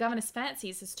 Flora, who the governess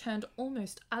fancies, has turned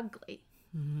almost ugly.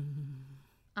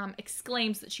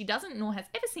 Exclaims that she doesn't nor has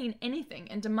ever seen anything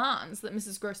and demands that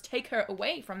Mrs. Gross take her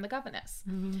away from the governess.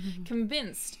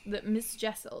 Convinced that Miss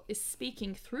Jessel is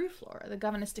speaking through Flora, the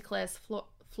governess declares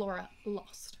Flora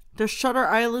lost. They're Shutter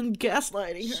Island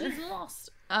gaslighting her. She's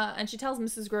lost. And she tells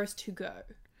Mrs. Gross to go.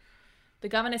 The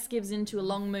governess gives in to a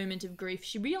long moment of grief.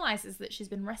 She realizes that she's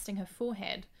been resting her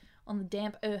forehead on the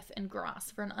damp earth and grass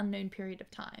for an unknown period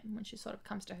of time when she sort of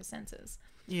comes to her senses.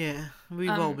 Yeah, we've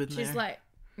all been there. She's like,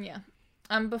 yeah.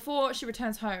 Before she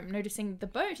returns home, noticing the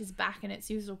boat is back in its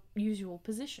usual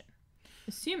position,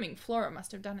 assuming Flora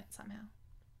must have done it somehow.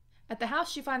 At the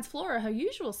house, she finds Flora her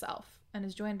usual self and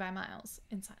is joined by Miles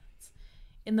in silence.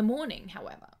 In the morning,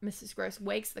 however, Mrs. Gross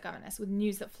wakes the governess with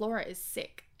news that Flora is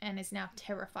sick and is now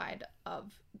terrified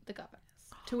of the governess,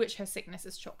 to which her sickness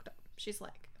is chalked up. She's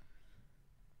like,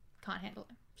 can't handle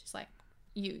it. She's like,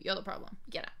 you're the problem.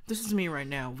 Get out. This is me right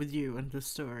now with you and this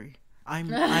story.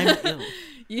 I'm ill.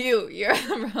 You're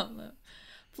the problem.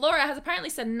 Flora has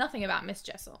apparently said nothing about Miss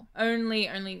Jessel, only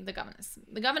the governess.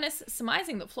 The governess,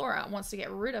 surmising that Flora wants to get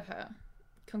rid of her,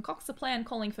 concocts a plan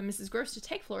calling for Mrs. Gross to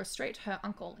take Flora straight to her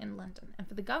uncle in London and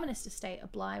for the governess to stay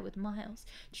at Bly with Miles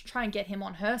to try and get him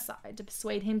on her side, to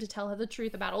persuade him to tell her the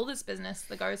truth about all this business,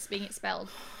 the ghost being expelled,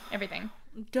 everything.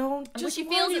 Don't and just what she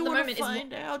feels at the moment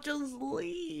find out, just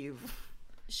leave.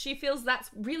 She feels that's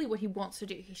really what he wants to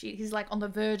do. He's like on the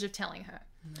verge of telling her.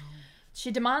 No.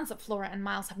 She demands that Flora and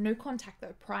Miles have no contact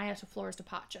though prior to Flora's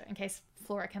departure in case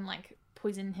Flora can like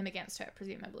poison him against her,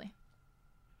 presumably.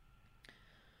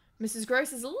 Mrs.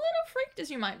 Gross is a little freaked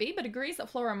as you might be, but agrees that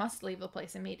Flora must leave the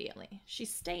place immediately. She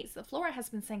states that Flora has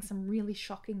been saying some really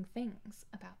shocking things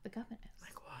about the governess.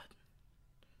 Like what?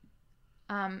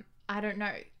 I don't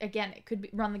know. Again, it could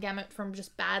run the gamut from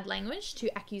just bad language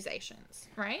to accusations,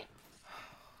 right?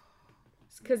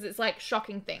 Because it's like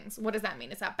shocking things. What does that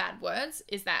mean? Is that bad words?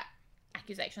 Is that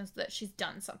accusations that she's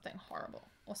done something horrible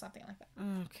or something like that?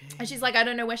 Okay. And she's like, I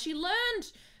don't know where she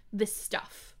learned this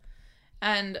stuff.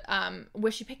 And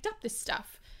where she picked up this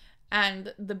stuff.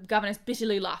 And the governess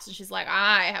bitterly laughs and she's like,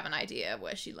 I have an idea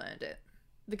where she learned it.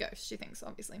 The ghost, she thinks,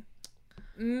 obviously.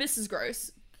 Mrs.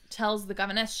 Gross tells the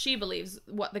governess she believes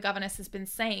what the governess has been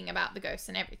saying about the ghost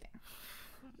and everything.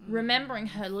 Remembering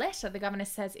her letter, the governess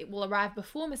says it will arrive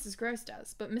before Mrs. Gross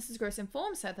does, but Mrs. Gross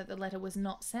informs her that the letter was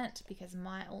not sent because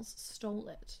Miles stole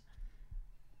it.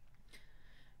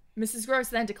 Mrs. Gross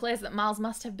then declares that Miles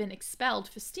must have been expelled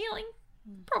for stealing,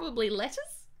 probably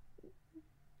letters.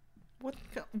 What?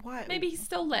 Why? Maybe he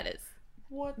stole letters.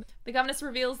 What? The governess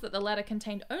reveals that the letter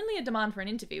contained only a demand for an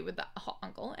interview with the hot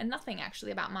uncle and nothing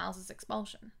actually about Miles's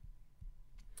expulsion.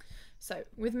 So,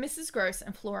 with Mrs. Gross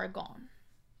and Flora gone,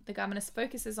 the governess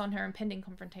focuses on her impending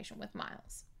confrontation with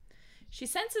Miles. She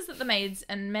senses that the maids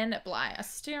and men at Bly are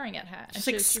staring at her. She's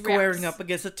like squaring up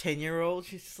against a 10-year-old.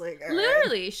 She's like...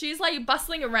 Literally. She's like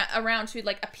bustling around to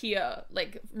like appear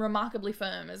like remarkably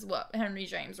firm is what Henry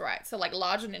James writes. So like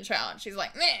large and in charge. She's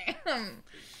like, meh.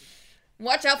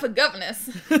 Watch out for governess.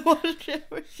 Watch out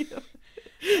for you.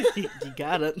 You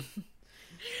got it.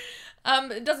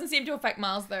 It doesn't seem to affect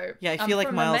Miles though. Yeah, I feel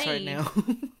like Miles right now.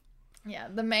 Yeah,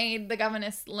 the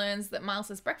governess, learns that Miles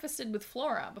has breakfasted with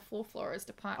Flora before Flora's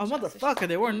departure. Oh, motherfucker,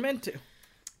 they weren't meant to.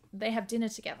 They have dinner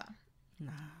together.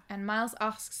 Nah. And Miles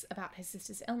asks about his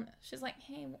sister's illness. He's like,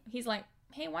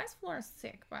 why is Flora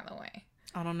sick, by the way?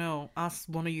 I don't know. Ask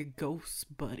one of your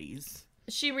ghost buddies.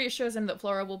 She reassures him that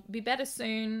Flora will be better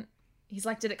soon. He's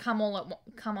like, did it come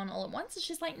on all at once? And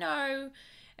she's like, no.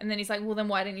 And then he's like, well, then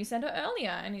why didn't you send her earlier?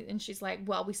 And she's like,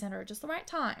 well, we sent her at just the right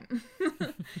time.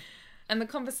 And the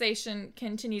conversation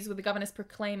continues with the governess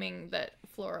proclaiming that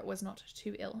Flora was not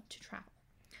too ill to travel.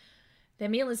 Their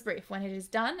meal is brief when it is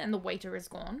done and the waiter is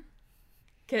gone.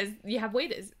 Because you have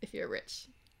waiters if you're rich.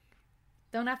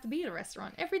 Don't have to be at a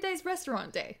restaurant. Every day's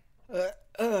restaurant day.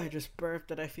 I just burped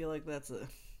and I feel like that's a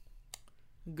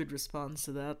good response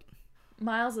to that.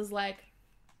 Miles is like,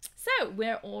 so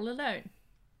we're all alone.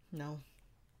 No.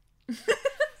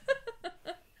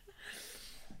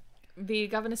 The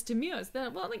governess demurs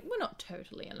that, well, like, we're not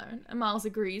totally alone. And Miles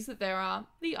agrees that there are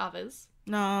the others.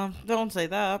 No, don't say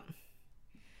that.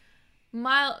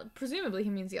 Presumably he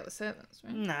means the other servants,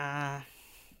 right? Nah.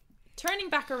 Turning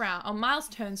back around, Miles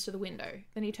turns to the window.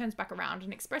 Then he turns back around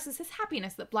and expresses his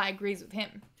happiness that Bly agrees with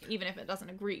him, even if it doesn't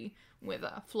agree with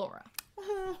Flora.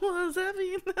 What does that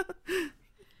mean?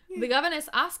 The governess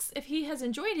asks if he has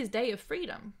enjoyed his day of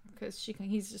freedom, because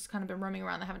he's just kind of been roaming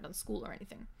around. They haven't done school or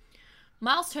anything.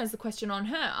 Miles turns the question on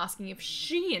her, asking if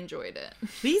she enjoyed it.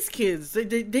 These kids,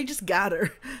 they just got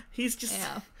her. He's just...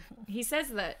 Yeah. He says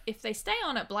that if they stay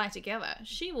on at Bly together,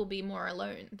 she will be more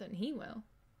alone than he will.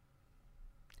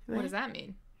 Right. What does that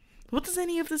mean? What does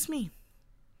any of this mean?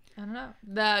 I don't know.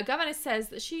 The governess says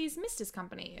that she's missed his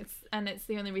company, and it's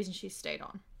the only reason she's stayed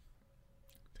on.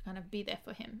 To kind of be there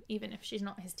for him, even if she's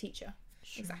not his teacher.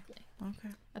 Sure. Exactly.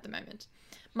 Okay. At the moment.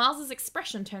 Miles's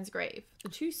expression turns grave. The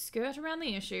two skirt around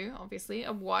the issue, obviously,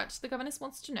 of what the governess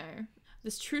wants to know.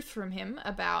 There's truth from him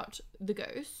about the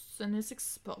ghosts and his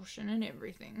expulsion and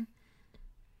everything.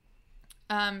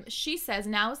 She says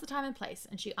now is the time and place,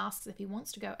 and she asks if he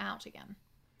wants to go out again.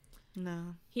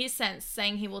 No. He assents,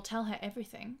 saying he will tell her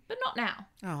everything, but not now.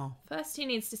 Oh. First, he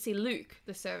needs to see Luke,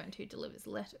 the servant who delivers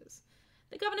letters.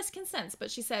 The governess consents,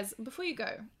 but she says, before you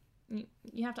go,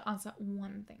 you have to answer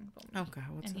one thing for me. Okay,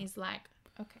 what's And up? he's like,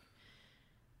 okay.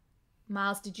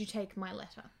 Miles, did you take my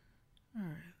letter? All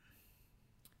right.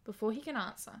 Before he can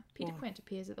answer, Peter Quint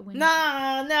appears at the window.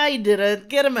 Nah, you didn't.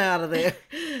 Get him out of there.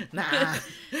 Nah.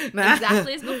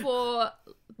 Exactly as before,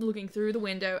 looking through the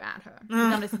window at her. The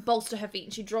governess bolts to her feet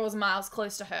and she draws Miles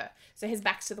close to her. So his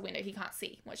back's to the window. He can't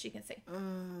see what she can see.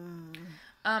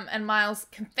 And Miles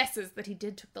confesses that he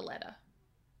did took the letter.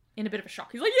 In a bit of a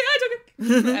shock. He's like, yeah, I took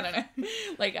it. I don't know.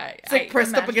 Like, it's like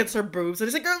pressed up against her boobs. And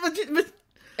he's like, oh,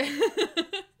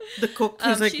 the cook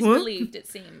is like, she's what? relieved, it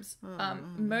seems.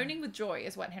 Moaning with joy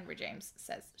is what Henry James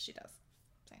says she does.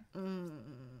 So,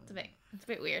 it's a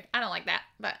bit weird. I don't like that,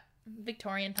 but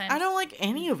Victorian times. I don't like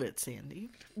any of it,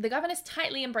 Sandy. The governess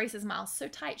tightly embraces Miles, so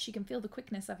tight she can feel the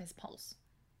quickness of his pulse.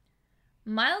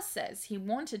 Miles says he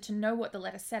wanted to know what the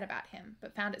letter said about him,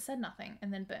 but found it said nothing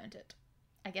and then burned it.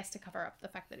 I guess to cover up the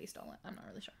fact that he stole it. I'm not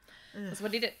really sure. That's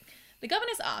what he did. The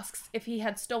governess asks if he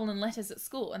had stolen letters at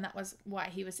school, and that was why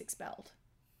he was expelled.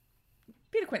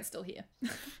 Peter Quint's still here.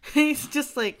 He's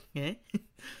just like, eh?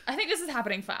 I think this is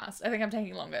happening fast. I think I'm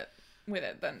taking longer with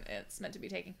it than it's meant to be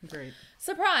taking. Great.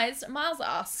 Surprised, Miles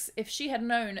asks if she had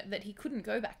known that he couldn't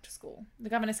go back to school. The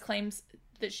governess claims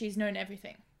that she's known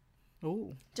everything.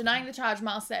 Oh. Denying the charge,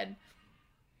 Miles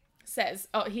says,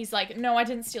 he's like, no, I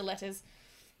didn't steal letters.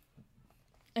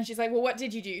 And she's like, well, what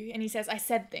did you do? And he says, I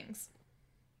said things.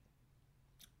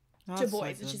 To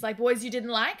boys. And she's like, boys you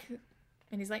didn't like?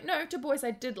 And he's like, no, to boys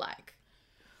I did like.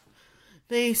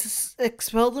 They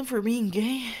expelled him for being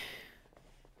gay?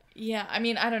 Yeah, I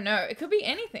mean, I don't know. It could be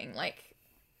anything. Like,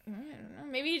 I don't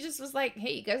know. Maybe he just was like,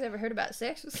 hey, you guys ever heard about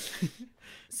sex?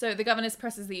 So the governess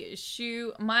presses the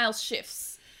issue. Miles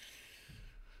shifts.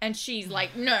 And she's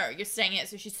like, no, you're staying here.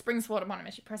 So she springs forward upon him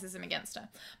and she presses him against her.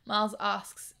 Miles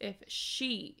asks if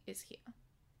she is here.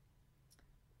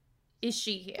 Is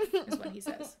she here? Is what he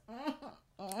says.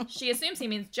 She assumes he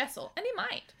means Jessel, and he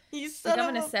might.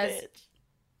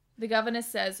 The governess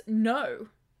says, no,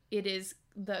 it is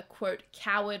the, quote,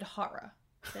 coward horror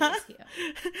that is here.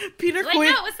 Peter Quint. Like,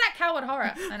 no, it's that coward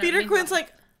horror. Peter Quint's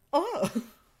like, oh.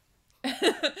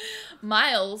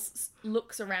 Miles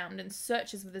looks around and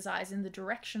searches with his eyes in the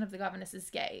direction of the governess's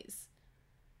gaze.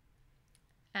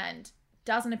 And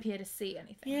doesn't appear to see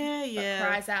anything.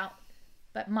 Yeah.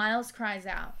 But Miles cries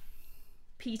out,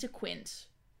 Peter Quint,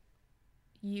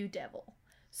 you devil.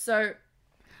 So...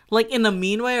 like in a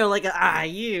mean way or like,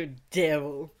 you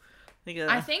devil?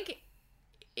 I think,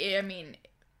 I mean...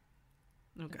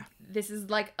 okay. This is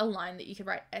like a line that you could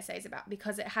write essays about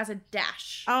because it has a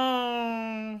dash.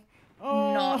 Oh...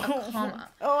 not a comma.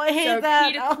 Oh, I hate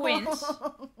that. Peter Quint,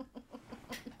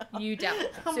 you devil.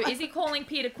 So is he calling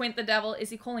Peter Quint the devil? Is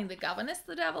he calling the governess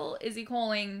the devil? Is he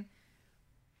calling,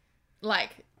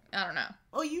 like, I don't know.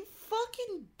 Oh, you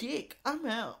fucking dick. I'm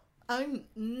out.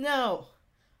 No.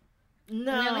 We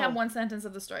only have one sentence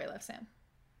of the story left, Sam.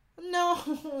 No,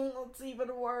 it's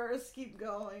even worse. Keep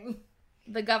going.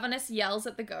 The governess yells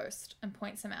at the ghost and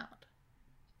points him out.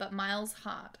 But Miles'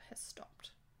 heart has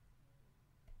stopped.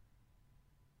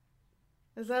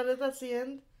 Is that it? That's the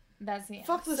end? That's the end.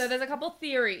 Fuck this. So there's a couple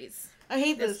theories. I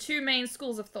hate this. There's two main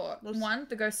schools of thought. One,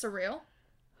 the ghosts are real.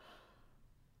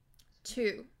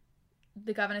 Two,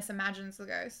 the governess imagines the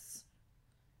ghosts.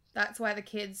 That's why the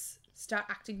kids start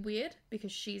acting weird,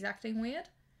 because she's acting weird.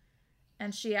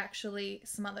 And she actually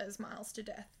smothers Miles to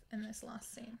death in this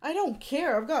last scene. I don't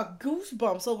care. I've got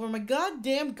goosebumps over my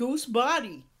goddamn goose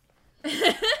body.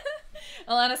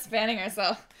 Alana's fanning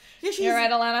herself. Yeah, You're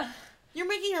right, Alana. You're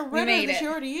making her redder than she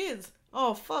already is.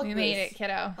 Oh, fuck We made it,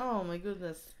 kiddo. Oh, my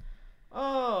goodness.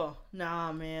 Oh,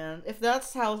 nah, man. If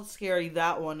that's how scary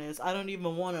that one is, I don't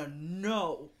even want to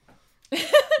know.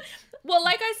 Well,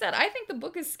 like I said, I think the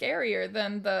book is scarier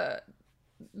than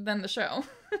the show.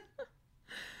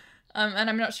 And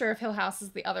I'm not sure if Hill House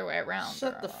is the other way around.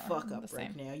 Shut the fuck up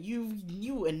right now.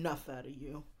 You enough out of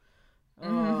you.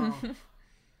 Oh.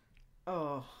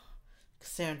 Oh.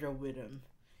 Cassandra Whittam.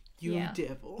 You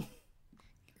devil.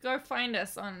 Go find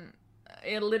us on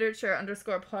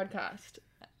literature_podcast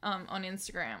on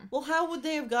Instagram. Well, how would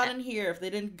they have gotten here if they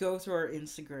didn't go through our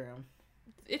Instagram?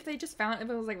 If they just found, if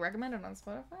it was like recommended on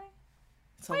Spotify?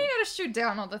 Why you gotta shoot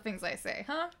down all the things I say,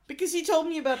 huh? Because you told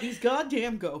me about these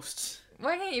goddamn ghosts.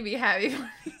 Why can't you be happy for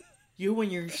me? You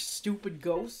and your stupid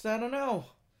ghosts? I don't know,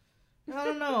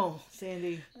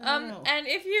 Sandy. I don't know. And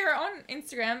if you're on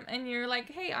Instagram and you're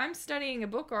like, hey, I'm studying a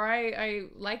book, or I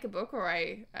like a book, or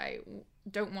I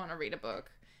don't want to read a book,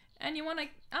 and you want to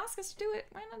ask us to do it,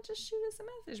 why not just shoot us a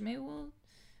message? Maybe we'll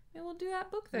do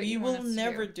that book that we will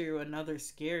never do another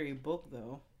scary book,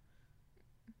 though.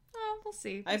 Oh, we'll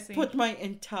see. I've put my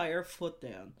entire foot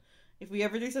down. If we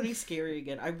ever do something scary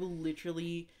again, I will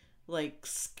literally, like,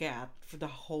 scat for the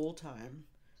whole time.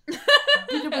 The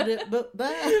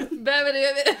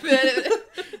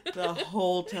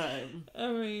whole time.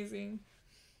 Amazing.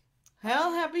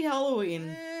 Happy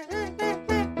Halloween.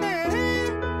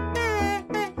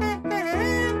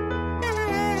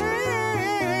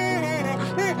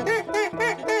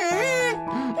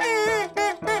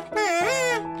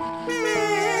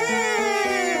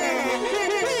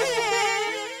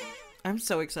 I'm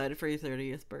so excited for your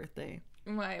 30th birthday.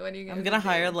 Why? What are you gonna do? I'm gonna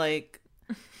hire like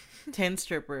 10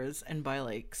 strippers and buy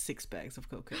like 6 bags of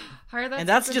cocaine. Hire that, and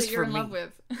that's just that you're for in me. Love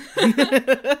with.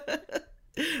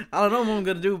 I don't know what I'm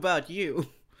gonna do about you.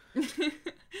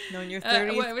 No, your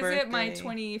 30th what, was birthday. it my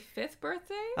 25th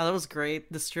birthday? Oh, that was great.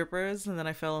 The strippers, and then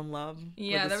I fell in love.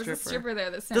 Yeah, there was a stripper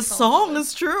there that sang. The song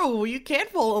is true. You can't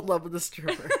fall in love with the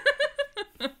stripper.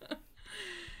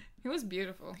 He was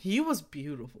beautiful. He was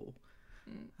beautiful.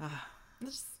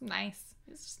 It's just nice.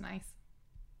 It's just nice.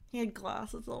 He had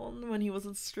glasses on when he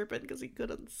wasn't stripping because he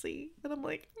couldn't see. And I'm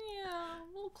like... Yeah,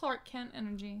 little Clark Kent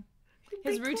energy.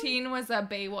 His routine was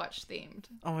Baywatch themed.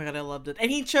 Oh my god, I loved it. And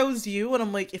he chose you, and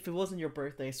I'm like, if it wasn't your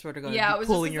birthday, I swear to god, yeah, I'd be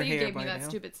pulling your hair. Yeah, it was just that you gave me that now.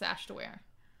 stupid sash to wear.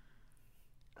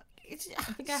 I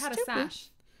think I had stupid. a sash.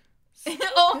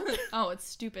 Oh, it's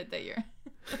stupid that you're...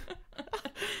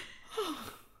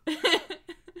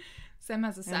 Sam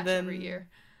has a sash every year.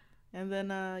 And then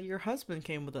your husband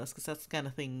came with us, because that's the kind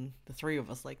of thing the three of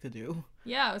us like to do.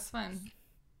 Yeah, it was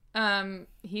fun.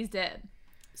 He's dead.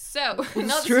 So, not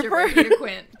the stripper,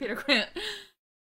 Peter Quint.